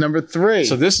right. Number 3.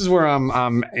 So this is where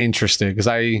I'm interested, because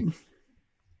I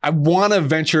want to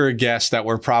venture a guess that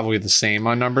we're probably the same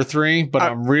on number 3, but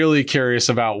I'm really curious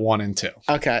about 1 and 2.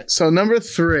 Okay. So number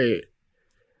 3.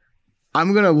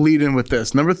 I'm going to lead in with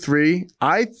this. Number 3,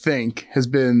 I think is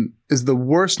the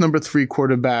worst number 3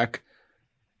 quarterback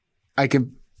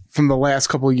from the last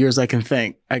couple of years I can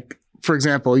think. Like, for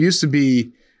example,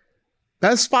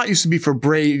 that spot used to be for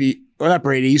Brady, or not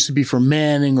Brady, it used to be for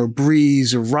Manning or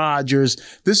Breeze or Rodgers.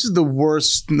 This is the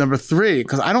worst number 3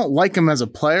 because I don't like him as a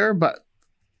player, but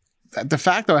the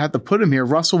fact that I have to put him here,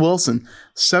 Russell Wilson,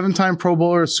 7-time Pro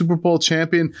Bowler, Super Bowl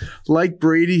champion, like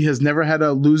Brady, has never had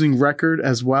a losing record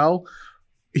as well.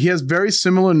 He has very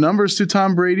similar numbers to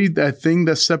Tom Brady. The thing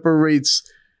that separates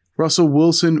Russell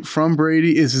Wilson from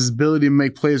Brady is his ability to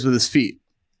make plays with his feet.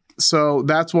 So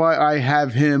that's why I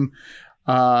have him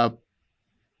in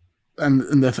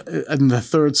the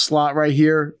 3rd slot right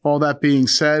here. All that being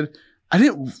said, I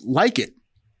didn't like it.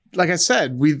 Like I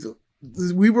said, we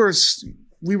were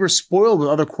spoiled with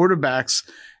other quarterbacks,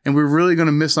 and we're really going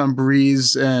to miss on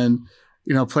Breeze and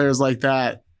players like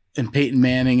that, and Peyton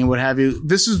Manning and what have you.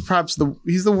 This is perhaps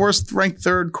he's the worst ranked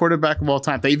 3rd quarterback of all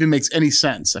time. That even makes any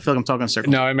sense. I feel like I'm talking in circles.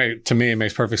 No, to me, it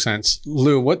makes perfect sense.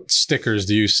 Lou, what stickers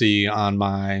do you see on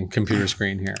my computer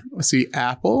screen here? I see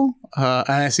Apple, and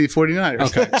I see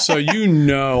 49ers. Okay, so you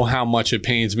know how much it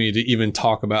pains me to even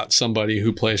talk about somebody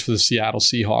who plays for the Seattle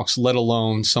Seahawks, let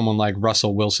alone someone like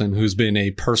Russell Wilson, who's been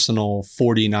a personal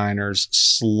 49ers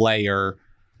slayer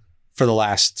for the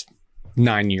last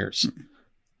 9 years.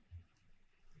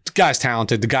 The guy's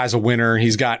talented. The guy's a winner.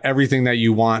 He's got everything that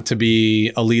you want to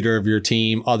be a leader of your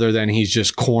team, other than he's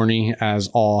just corny as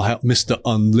all hell. Mr.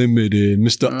 Unlimited.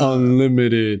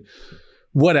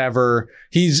 whatever.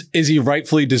 Is he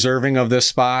rightfully deserving of this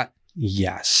spot?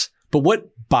 Yes. But what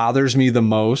bothers me the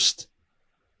most,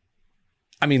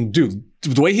 I mean, dude,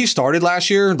 the way he started last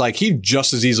year, like he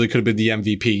just as easily could have been the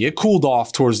MVP. It cooled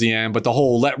off towards the end, but the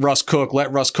whole let Russ cook,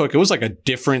 it was like a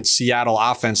different Seattle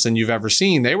offense than you've ever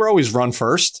seen. They were always run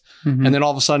first. Mm-hmm. And then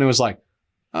all of a sudden it was like,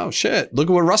 oh shit, look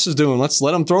at what Russ is doing. Let's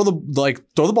let him throw the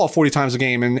ball 40 times a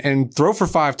game and throw for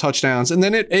 5 touchdowns. And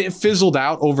then it fizzled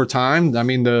out over time. I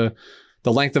mean, the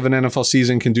length of an NFL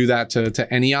season can do that to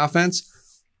any offense.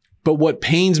 But what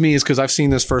pains me is, because I've seen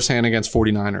this firsthand against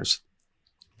 49ers,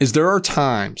 is there are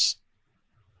times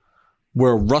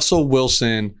where Russell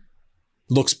Wilson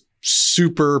looks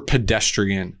super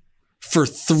pedestrian for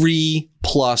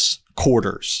 3+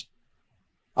 quarters.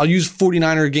 I'll use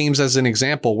 49er games as an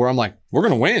example where I'm like, we're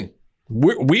going to win.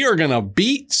 We are going to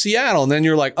beat Seattle. And then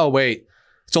you're like, oh, wait,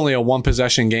 it's only a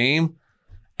 1-possession game.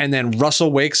 And then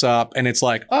Russell wakes up and it's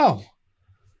like, oh,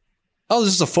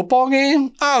 this is a football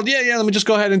game? Oh, yeah, let me just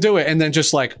go ahead and do it. And then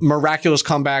just like miraculous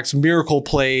comebacks, miracle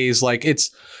plays. Like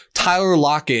it's Tyler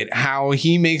Lockett, how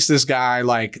he makes this guy,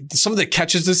 like some of the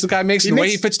catches this guy makes, and the way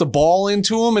he fits the ball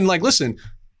into him. And like, listen,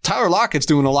 Tyler Lockett's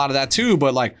doing a lot of that too,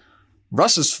 but like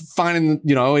Russ is finding,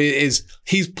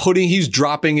 he's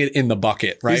dropping it in the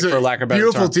bucket, right? For lack of a better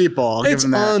term. Beautiful deep ball. It's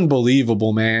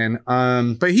unbelievable, man.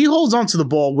 But he holds on to the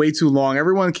ball way too long.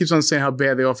 Everyone keeps on saying how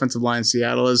bad the offensive line in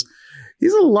Seattle is.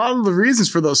 These are a lot of the reasons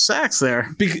for those sacks there.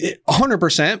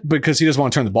 100%, because he doesn't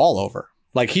want to turn the ball over.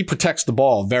 Like he protects the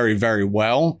ball very, very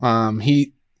well.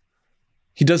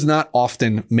 He does not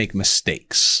often make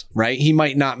mistakes, right? He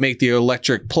might not make the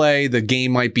electric play. The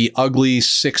game might be ugly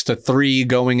 6-3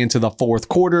 going into the fourth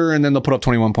quarter, and then they'll put up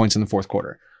 21 points in the fourth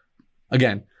quarter.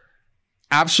 Again,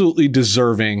 absolutely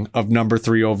deserving of number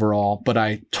 3 overall, but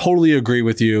I totally agree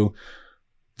with you.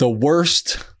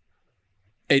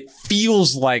 It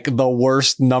feels like the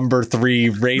worst number 3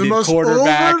 rated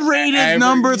quarterback. The most overrated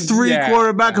number 3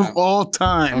 quarterback of all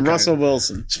time, okay. Russell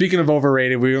Wilson. Speaking of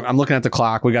overrated, I'm looking at the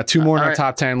clock. We got 2 more in our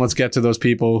top 10. Let's get to those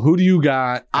people. Who do you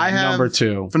got number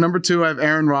 2? For number 2, I have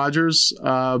Aaron Rodgers.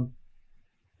 For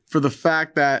the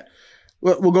fact that,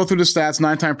 we'll go through the stats: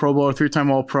 9-time Pro Bowler,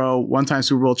 3-time All-Pro, 1-time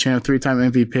Super Bowl champ,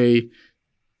 3-time MVP.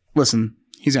 Listen,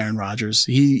 he's Aaron Rodgers.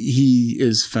 He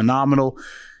is phenomenal.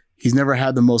 He's never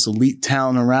had the most elite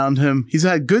talent around him. He's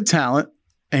had good talent,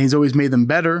 and he's always made them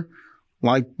better.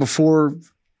 Like before,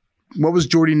 what was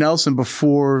Jordy Nelson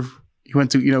before he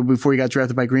went to, before he got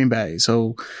drafted by Green Bay?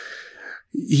 So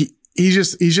he's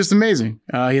just amazing.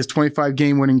 He has 25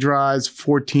 game-winning drives,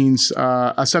 17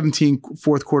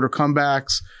 fourth-quarter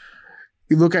comebacks.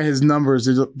 You look at his numbers;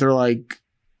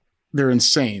 they're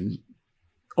insane.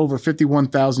 Over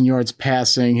 51,000 yards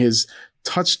passing. His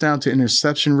touchdown to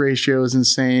interception ratio is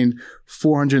insane.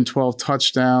 412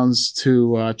 touchdowns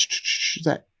to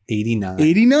that 89.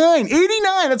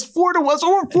 89. That's 4 to 1. That's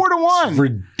over 4 to 1.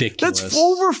 Ridiculous. That's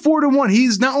over 4 to 1.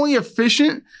 He's not only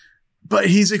efficient, but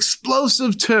he's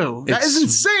explosive too. That is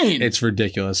insane. It's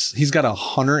ridiculous. He's got a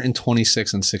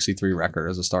 126-63 record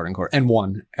as a starting quarterback, and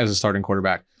 1 as a starting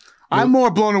quarterback. I'm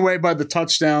more blown away by the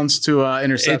touchdowns to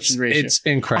interception ratio. It's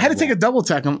incredible. I had to take a double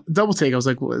take. I was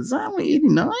like, is that only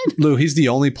 89? Lou, he's the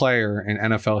only player in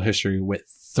NFL history with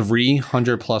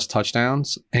 300 plus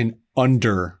touchdowns and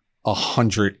under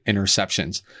 100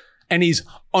 interceptions. And he's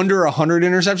under 100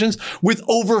 interceptions with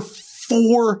over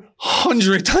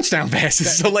 400 touchdown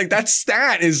passes. So like that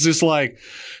stat is just like,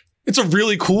 it's a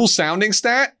really cool sounding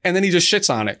stat. And then he just shits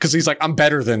on it because he's like, I'm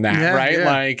better than that, right? Yeah.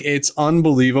 Like it's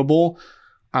unbelievable.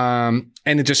 And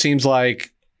it just seems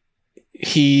like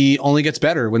he only gets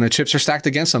better when the chips are stacked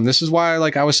against him. This is why,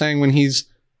 like I was saying, when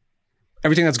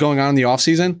everything that's going on in the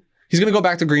offseason, he's going to go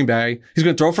back to Green Bay. He's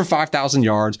going to throw for 5,000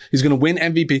 yards. He's going to win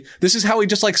MVP. This is how he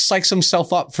just like psychs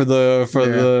himself up for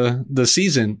the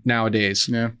season nowadays.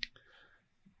 Yeah.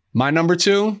 My number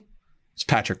 2 is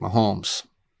Patrick Mahomes.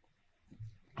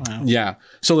 Wow. Yeah.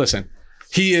 So listen,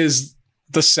 he is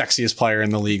the sexiest player in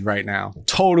the league right now.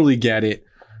 Totally get it.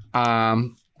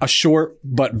 A short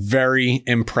but very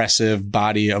impressive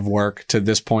body of work to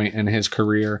this point in his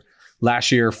career.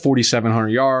 Last year, 4,700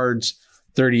 yards,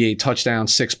 38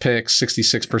 touchdowns, 6 picks,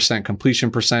 66%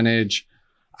 completion percentage.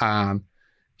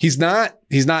 He's not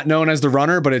known as the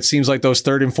runner, but it seems like those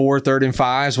 3rd and 4, 3rd and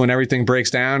 5s, when everything breaks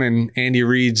down and Andy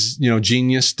Reid's,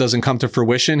 genius doesn't come to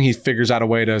fruition, he figures out a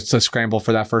way to scramble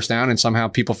for that first down, and somehow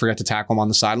people forget to tackle him on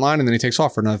the sideline, and then he takes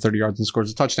off for another 30 yards and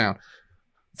scores a touchdown.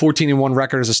 14-1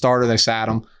 record as a starter. They sat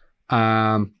him.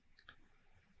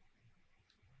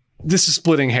 This is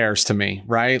splitting hairs to me,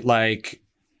 right? Like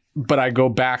But I go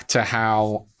back to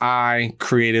how I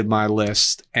created my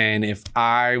list. And if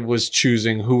I was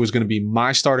choosing who was going to be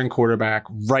my starting quarterback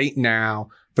right now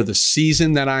for the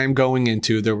season that I am going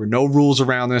into, there were no rules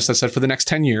around this. I said for the next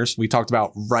 10 years. We talked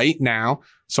about right now.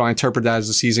 So I interpret that as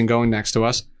the season going next to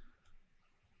us.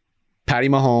 Patty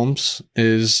Mahomes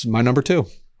is my number 2.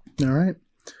 All right.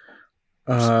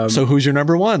 So who's your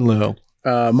number 1, Lou?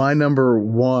 My number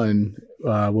 1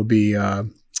 will be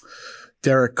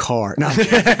Derek Carr. No.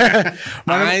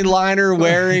 Eyeliner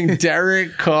wearing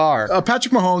Derek Carr.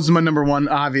 Patrick Mahomes is my number 1,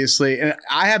 obviously. And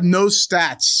I have no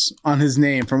stats on his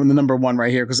name from the number 1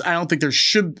 right here because I don't think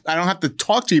I don't have to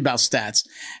talk to you about stats.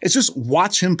 It's just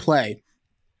watch him play.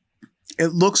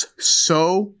 It looks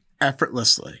so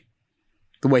effortlessly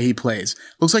the way he plays.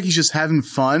 Looks like he's just having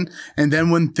fun. And then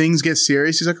when things get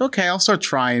serious, he's like, okay, I'll start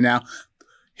trying now.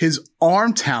 His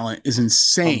arm talent is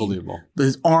insane. Unbelievable.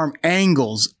 His arm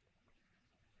angles.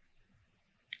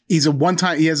 He has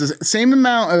the same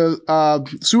amount of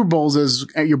Super Bowls as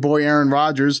your boy Aaron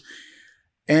Rodgers,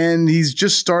 and he's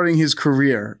just starting his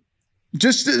career.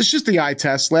 It's just the eye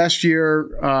test. Last year,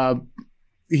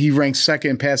 he ranked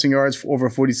second in passing yards for over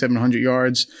 4,700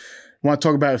 yards. Want to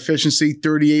talk about efficiency?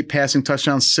 38 passing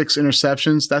touchdowns, 6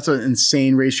 interceptions. That's an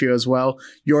insane ratio as well.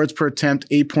 Yards per attempt,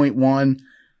 8.1.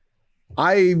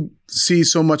 I see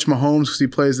so much Mahomes because he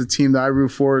plays the team that I root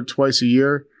for twice a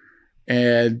year,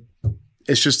 and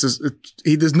it's just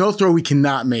there's no throw he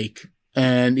cannot make,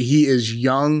 and he is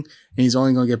young, and he's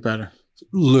only going to get better.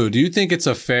 Lou, do you think it's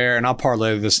a fair, and I'll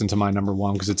parlay this into my number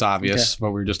 1 because it's obvious what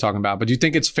we were just talking about, but do you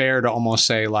think it's fair to almost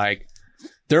say like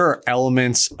there are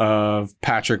elements of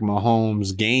Patrick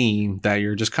Mahomes' game that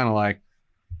you're just kind of like,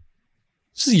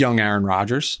 this is young Aaron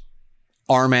Rodgers.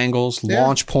 Arm angles,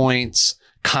 launch points,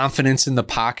 confidence in the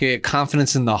pocket,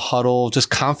 confidence in the huddle, just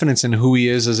confidence in who he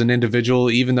is as an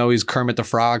individual, even though he's Kermit the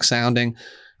Frog sounding.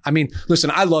 I mean, listen,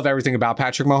 I love everything about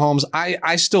Patrick Mahomes.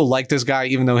 I still like this guy,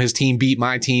 even though his team beat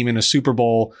my team in a Super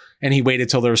Bowl and he waited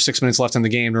till there was 6 minutes left in the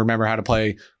game to remember how to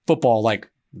play football like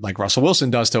Russell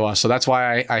Wilson does to us. So that's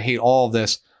why I hate all of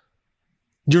this.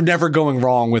 You're never going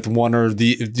wrong with one of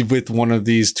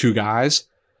these two guys.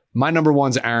 My number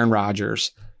 1's Aaron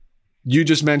Rodgers. You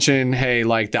just mentioned, hey,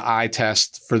 like the eye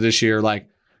test for this year, like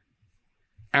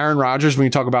Aaron Rodgers, when you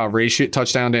talk about ratio,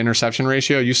 touchdown to interception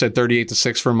ratio, you said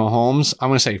 38-6 for Mahomes. I'm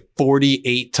going to say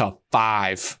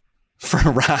 48-5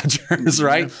 for Rodgers,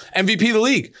 right? Yeah. MVP of the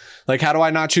league. Like, how do I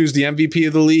not choose the MVP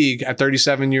of the league at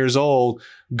 37 years old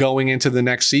going into the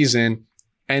next season?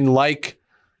 And like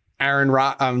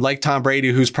like Tom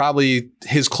Brady, who's probably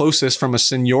his closest from a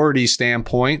seniority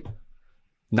standpoint,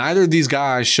 neither of these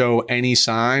guys show any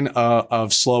sign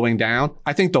of slowing down.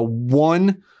 I think the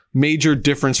one major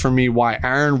difference for me why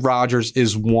Aaron Rodgers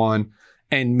is 1,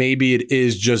 and maybe it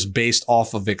is just based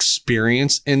off of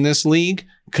experience in this league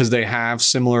because they have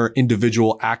similar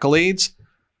individual accolades,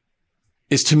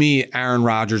 is to me, Aaron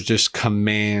Rodgers just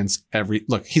commands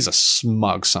look, he's a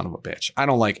smug son of a bitch. I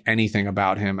don't like anything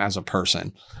about him as a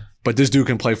person. But this dude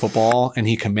can play football, and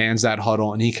he commands that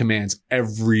huddle, and he commands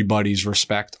everybody's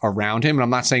respect around him. And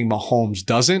I'm not saying Mahomes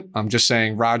doesn't. I'm just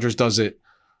saying Rodgers does it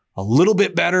a little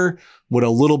bit better with a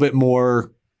little bit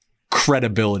more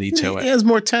credibility to it. He has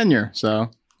more tenure, so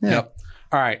yeah. Yep.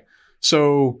 All right.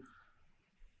 So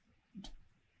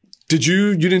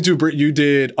you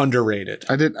did underrated.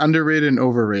 I did underrated and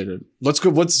overrated. Let's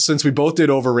go. Since we both did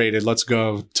overrated, let's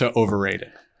go to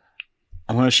overrated.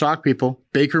 I'm going to shock people.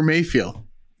 Baker Mayfield.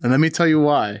 And let me tell you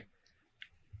why. I'm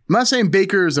not saying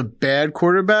Baker is a bad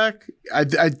quarterback.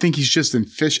 I think he's just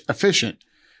efficient.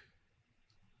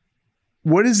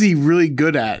 What is he really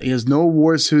good at? He has no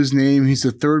awards to his name. He's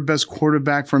the 3rd best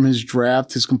quarterback from his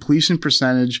draft. His completion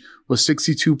percentage was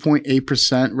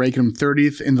 62.8%, ranking him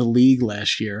 30th in the league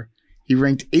last year. He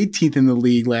ranked 18th in the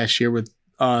league last year with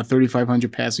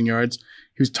 3,500 passing yards.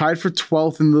 He was tied for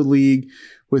 12th in the league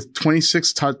with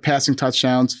 26 passing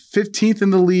touchdowns, 15th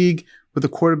in the league with a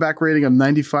quarterback rating of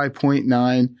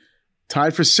 95.9,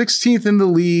 tied for 16th in the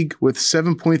league with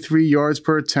 7.3 yards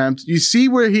per attempt. You see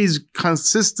where he's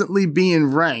consistently being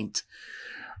ranked.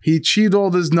 He achieved all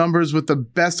those numbers with the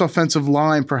best offensive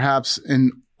line, perhaps,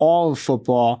 in all of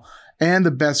football, and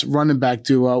the best running back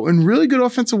duo, and really good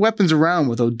offensive weapons around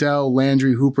with Odell,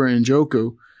 Landry, Hooper, and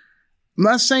Njoku. I'm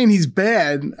not saying he's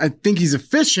bad. I think he's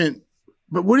efficient,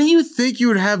 but wouldn't you think you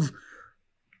would have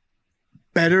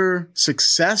better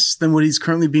success than what he's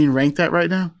currently being ranked at right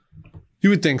now? You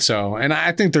would think so. And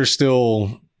I think there's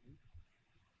still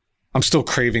I'm still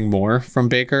craving more from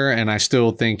Baker, and I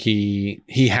still think he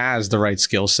has the right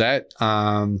skill set.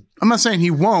 I'm not saying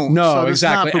he won't. No, so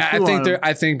exactly.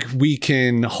 I think we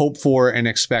can hope for and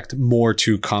expect more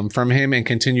to come from him and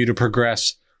continue to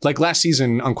progress. Like last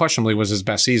season, unquestionably, was his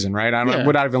best season, right?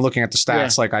 Without even looking at the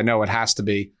stats, like I know it has to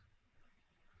be.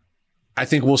 I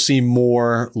think we'll see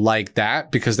more like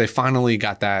that because they finally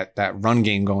got that run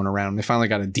game going around. They finally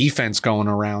got a defense going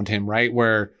around him, right?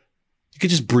 Where you could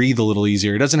just breathe a little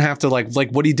easier. It doesn't have to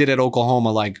like what he did at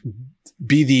Oklahoma, like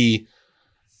be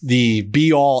the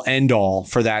be all end all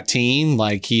for that team.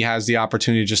 Like he has the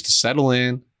opportunity just to settle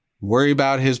in, worry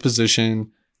about his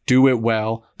position, do it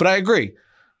well. But I agree.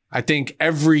 I think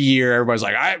every year everybody's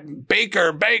like,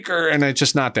 Baker, and it's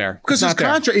just not there. Because his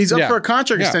contract, he's up for a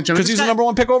contract extension. Because he's the number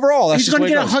one pick overall. That's he's going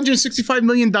to get $165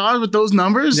 million with those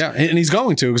numbers. Yeah, and he's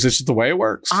going to because it's just the way it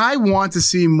works. I want to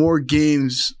see more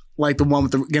games like the one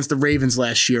against the Ravens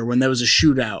last year when there was a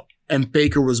shootout and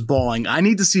Baker was balling. I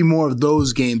need to see more of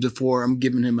those games before I'm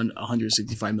giving him a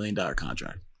 $165 million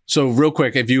contract. So real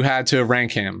quick, if you had to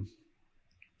rank him,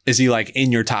 is he like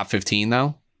in your top 15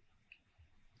 though?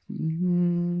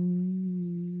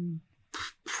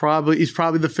 He's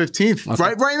probably the 15th,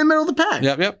 okay. right in the middle of the pack.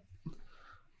 Yep.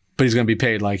 But he's going to be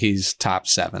paid like he's top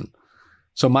 7.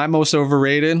 So my most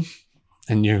overrated,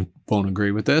 and you won't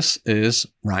agree with this, is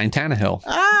Ryan Tannehill.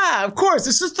 Of course.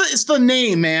 It's the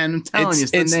name, man. I'm telling you,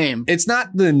 it's the name. It's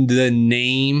not the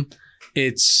name.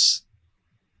 It's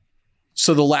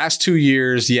so the last 2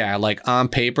 years, like on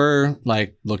paper,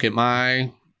 like look at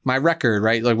my record,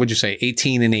 right? Like what'd you say,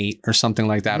 18-8 or something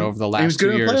like that over the last 2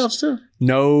 years. He was good in playoffs too.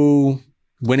 No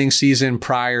winning season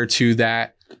prior to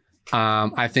that.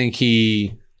 I think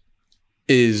he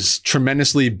is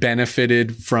tremendously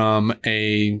benefited from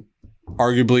a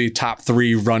arguably top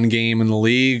 3 run game in the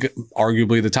league,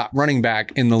 arguably the top running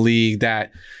back in the league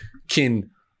that can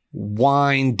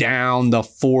wind down the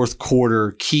fourth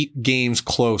quarter, keep games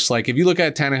close. Like if you look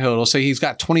at Tannehill, it'll say he's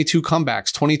got 22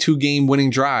 comebacks, 22 game winning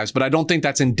drives, but I don't think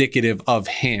that's indicative of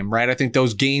him, right? I think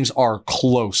those games are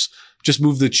close. Just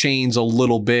move the chains a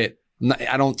little bit.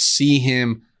 I don't see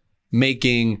him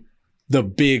making the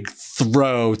big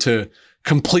throw to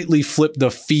completely flip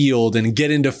the field and get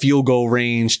into field goal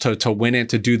range to win it,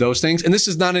 to do those things. And this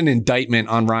is not an indictment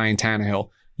on Ryan Tannehill.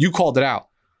 You called it out.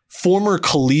 Former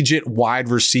collegiate wide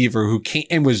receiver who came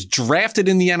and was drafted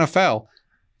in the NFL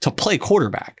to play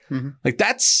quarterback. Mm-hmm. Like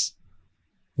that's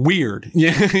weird.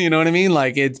 Yeah, you know what I mean?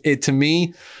 Like it to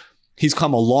me, he's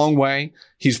come a long way.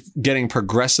 He's getting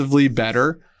progressively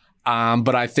better.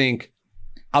 But I think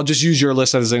I'll just use your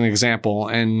list as an example,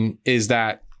 and is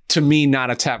that to me not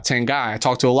a top 10 guy. I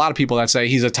talk to a lot of people that say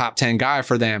he's a top 10 guy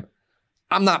for them.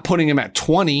 I'm not putting him at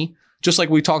 20, just like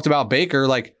we talked about Baker.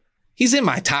 Like he's in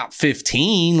my top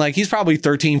 15. Like he's probably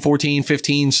 13, 14,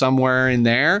 15, somewhere in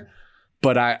there.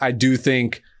 But I do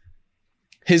think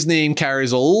his name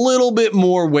carries a little bit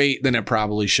more weight than it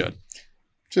probably should.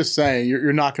 Just saying,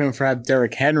 you're knocking him for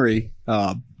Derrick Henry.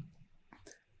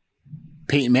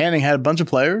 Peyton Manning had a bunch of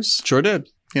players. Sure did.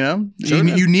 You know,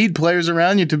 you need players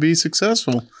around you to be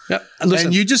successful. Yep.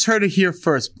 And you just heard it here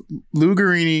first. Lou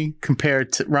Guarini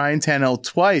compared Ryan Tannehill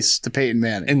twice to Peyton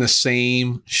Manning in the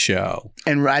same show.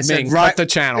 And I said, cut the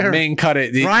channel. Ming, cut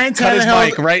it. Ryan cut his Tannehill,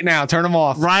 mic right now. Turn him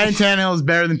off. Ryan Tannehill is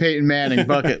better than Peyton Manning.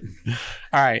 Bucket.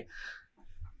 All right.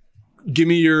 Give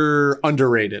me your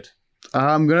underrated.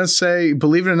 I'm going to say,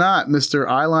 believe it or not, Mr.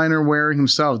 Eyeliner wearing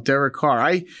himself, Derek Carr.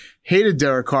 I hated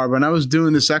Derek Carr, but when I was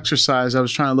doing this exercise, I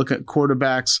was trying to look at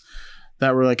quarterbacks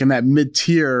that were like in that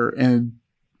mid-tier, and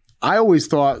I always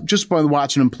thought, just by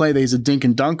watching him play, that he's a dink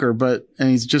and dunker, and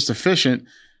he's just efficient,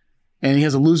 and he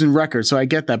has a losing record, so I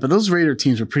get that. But those Raider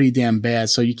teams were pretty damn bad,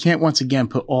 so you can't once again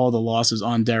put all the losses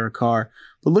on Derek Carr.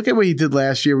 But look at what he did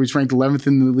last year. He was ranked 11th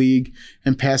in the league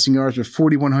in passing yards with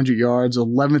 4,100 yards,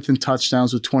 11th in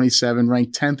touchdowns with 27,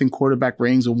 ranked 10th in quarterback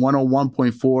ratings with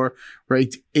 101.4,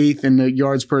 ranked 8th in the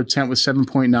yards per attempt with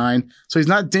 7.9. So he's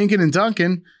not dinking and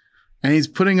dunking, and he's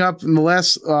putting up in the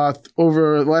last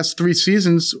over the last 3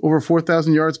 seasons over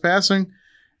 4,000 yards passing.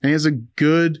 And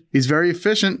he's very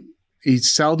efficient. He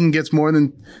seldom gets more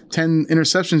than 10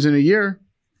 interceptions in a year.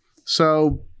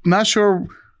 So not sure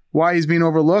why he's being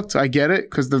overlooked. I get it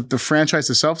because the franchise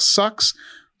itself sucks,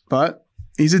 but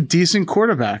he's a decent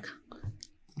quarterback.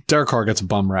 Derek Carr gets a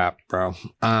bum rap, bro.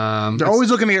 They're always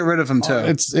looking to get rid of him too.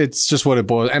 It's just what it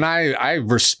boils. And I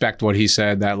respect what he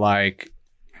said, that like,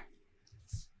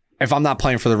 if I'm not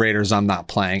playing for the Raiders, I'm not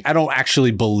playing. I don't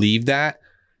actually believe that,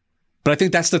 but I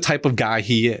think that's the type of guy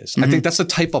he is. Mm-hmm. I think that's the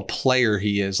type of player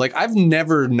he is. Like I've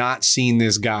never not seen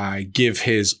this guy give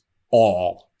his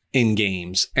all in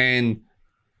games. And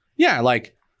yeah,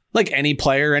 like like any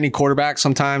player, any quarterback,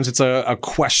 sometimes it's a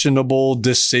questionable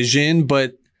decision,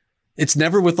 but it's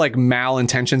never with like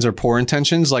malintentions or poor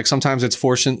intentions. Like sometimes it's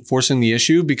forcing the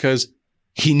issue because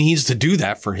he needs to do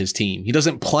that for his team. He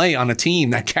doesn't play on a team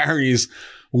that carries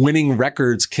winning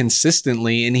records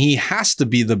consistently, and he has to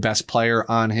be the best player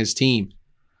on his team.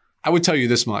 I would tell you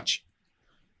this much.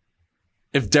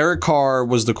 If Derek Carr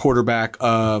was the quarterback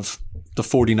of the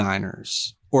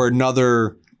 49ers or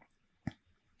another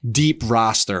deep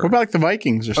roster. What about like the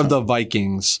Vikings or of something? the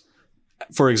Vikings,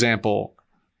 for example,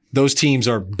 those teams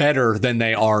are better than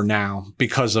they are now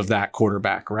because of that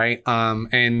quarterback, right?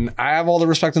 And I have all the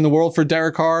respect in the world for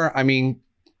Derek Carr. I mean,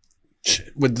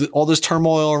 with all this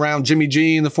turmoil around Jimmy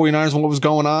G and the 49ers and what was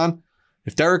going on,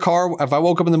 if I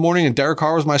woke up in the morning and Derek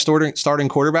Carr was my starting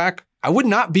quarterback, I would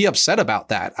not be upset about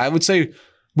that. I would say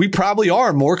we probably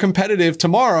are more competitive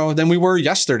tomorrow than we were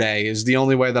yesterday is the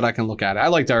only way that I can look at it. I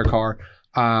like Derek Carr.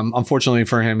 Unfortunately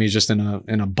for him, he's just in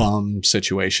a bum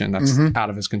situation that's out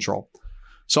of his control.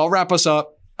 So I'll wrap us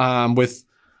up with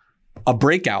a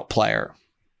breakout player.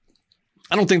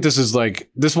 I don't think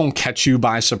this won't catch you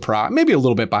by surprise. Maybe a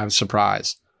little bit by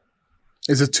surprise.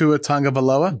 Is it Tua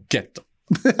Tagovailoa? Get the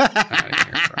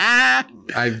out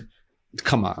of here,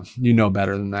 come on. You know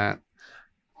better than that.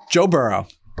 Joe Burrow.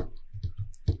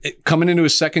 Coming into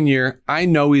his second year, I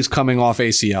know he's coming off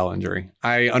ACL injury.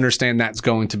 I understand that's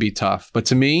going to be tough. But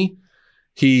to me,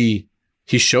 he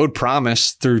showed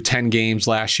promise through 10 games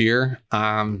last year.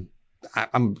 I'm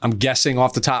guessing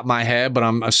off the top of my head, but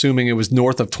I'm assuming it was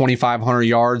north of 2,500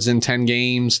 yards in 10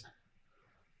 games.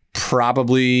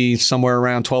 Probably somewhere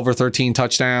around 12 or 13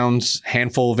 touchdowns,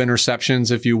 handful of interceptions,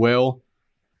 if you will.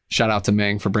 Shout out to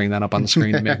Ming for bringing that up on the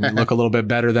screen to make me look a little bit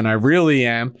better than I really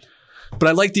am. But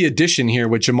I like the addition here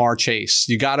with Jamar Chase.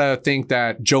 You got to think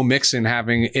that Joe Mixon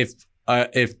having, if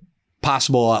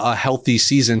possible, a healthy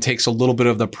season takes a little bit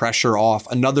of the pressure off.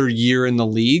 Another year in the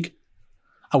league,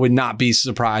 I would not be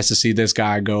surprised to see this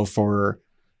guy go for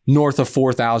north of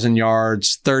 4,000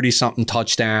 yards, 30-something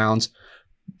touchdowns.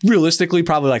 Realistically,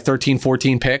 probably like 13,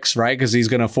 14 picks, right? Because he's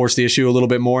going to force the issue a little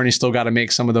bit more, and he's still got to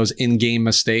make some of those in-game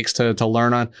mistakes to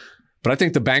learn on. But I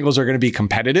think the Bengals are going to be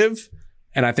competitive,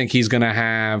 and I think he's going to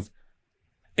have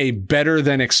a better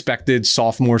than expected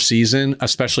sophomore season,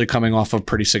 especially coming off a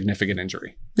pretty significant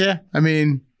injury. Yeah, I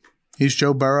mean, he's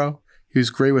Joe Burrow. He was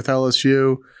great with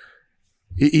LSU.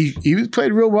 He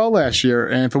played real well last year,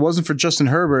 and if it wasn't for Justin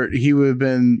Herbert, he would have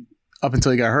been, up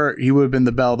until he got hurt, he would have been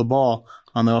the belle of the ball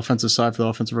on the offensive side for the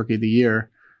Offensive Rookie of the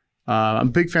Year. I'm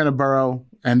a big fan of Burrow,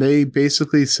 and they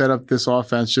basically set up this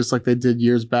offense just like they did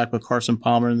years back with Carson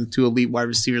Palmer and the two elite wide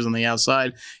receivers on the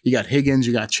outside. You got Higgins,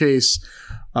 you got Chase,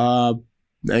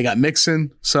 they got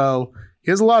Mixon. So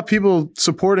he has a lot of people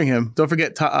supporting him. Don't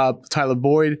forget Tyler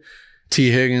Boyd.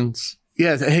 T. Higgins.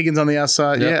 Yeah, Higgins on the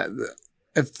outside. Yep. Yeah.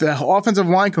 If the offensive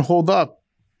line can hold up,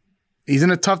 he's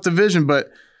in a tough division, but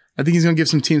I think he's going to give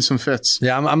some teams some fits.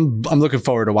 Yeah, I'm looking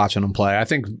forward to watching him play. I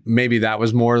think maybe that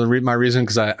was more my reason,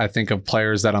 because I think of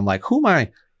players that I'm like, who am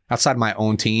I outside my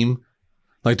own team?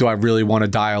 Like, do I really want to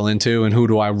dial into, and who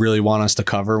do I really want us to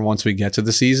cover once we get to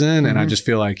the season? And I just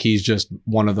feel like he's just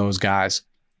one of those guys.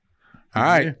 All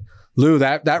right. Yeah. Lou,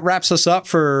 that wraps us up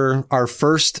for our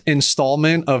first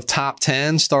installment of Top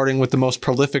 10, starting with the most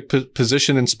prolific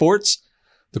position in sports.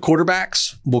 The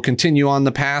quarterbacks will continue on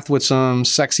the path with some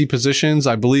sexy positions.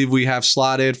 I believe we have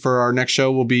slotted for our next show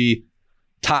will be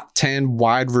top 10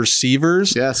 wide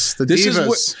receivers. Yes, the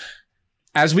divas.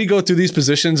 As we go through these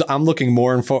positions, I'm looking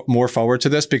more and more forward to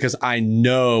this, because I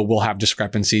know we'll have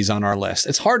discrepancies on our list.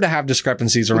 It's hard to have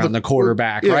discrepancies around the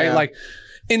quarterback, right? Like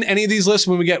in any of these lists,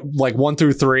 when we get like 1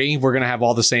 through 3, we're going to have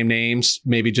all the same names,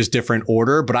 maybe just different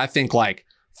order. But I think like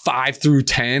 5 through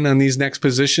 10 on these next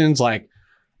positions, like,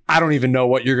 I don't even know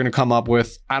what you're going to come up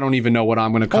with. I don't even know what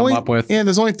I'm going to come up with. Yeah,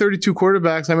 there's only 32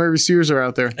 quarterbacks. How many receivers are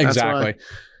out there? Exactly.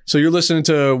 So you're listening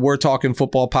to We're Talking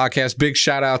Football podcast. Big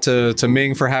shout out to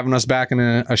Ming for having us back in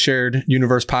a shared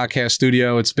universe podcast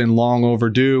studio. It's been long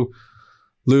overdue.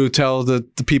 Lou, tell the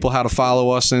people how to follow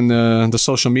us in the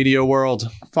social media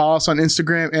world. Follow us on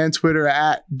Instagram and Twitter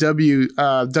at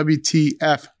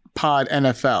WTF Pod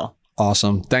NFL.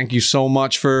 Awesome. Thank you so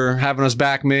much for having us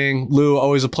back, Ming. Lou,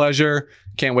 always a pleasure.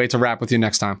 Can't wait to rap with you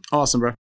next time. Awesome, bro.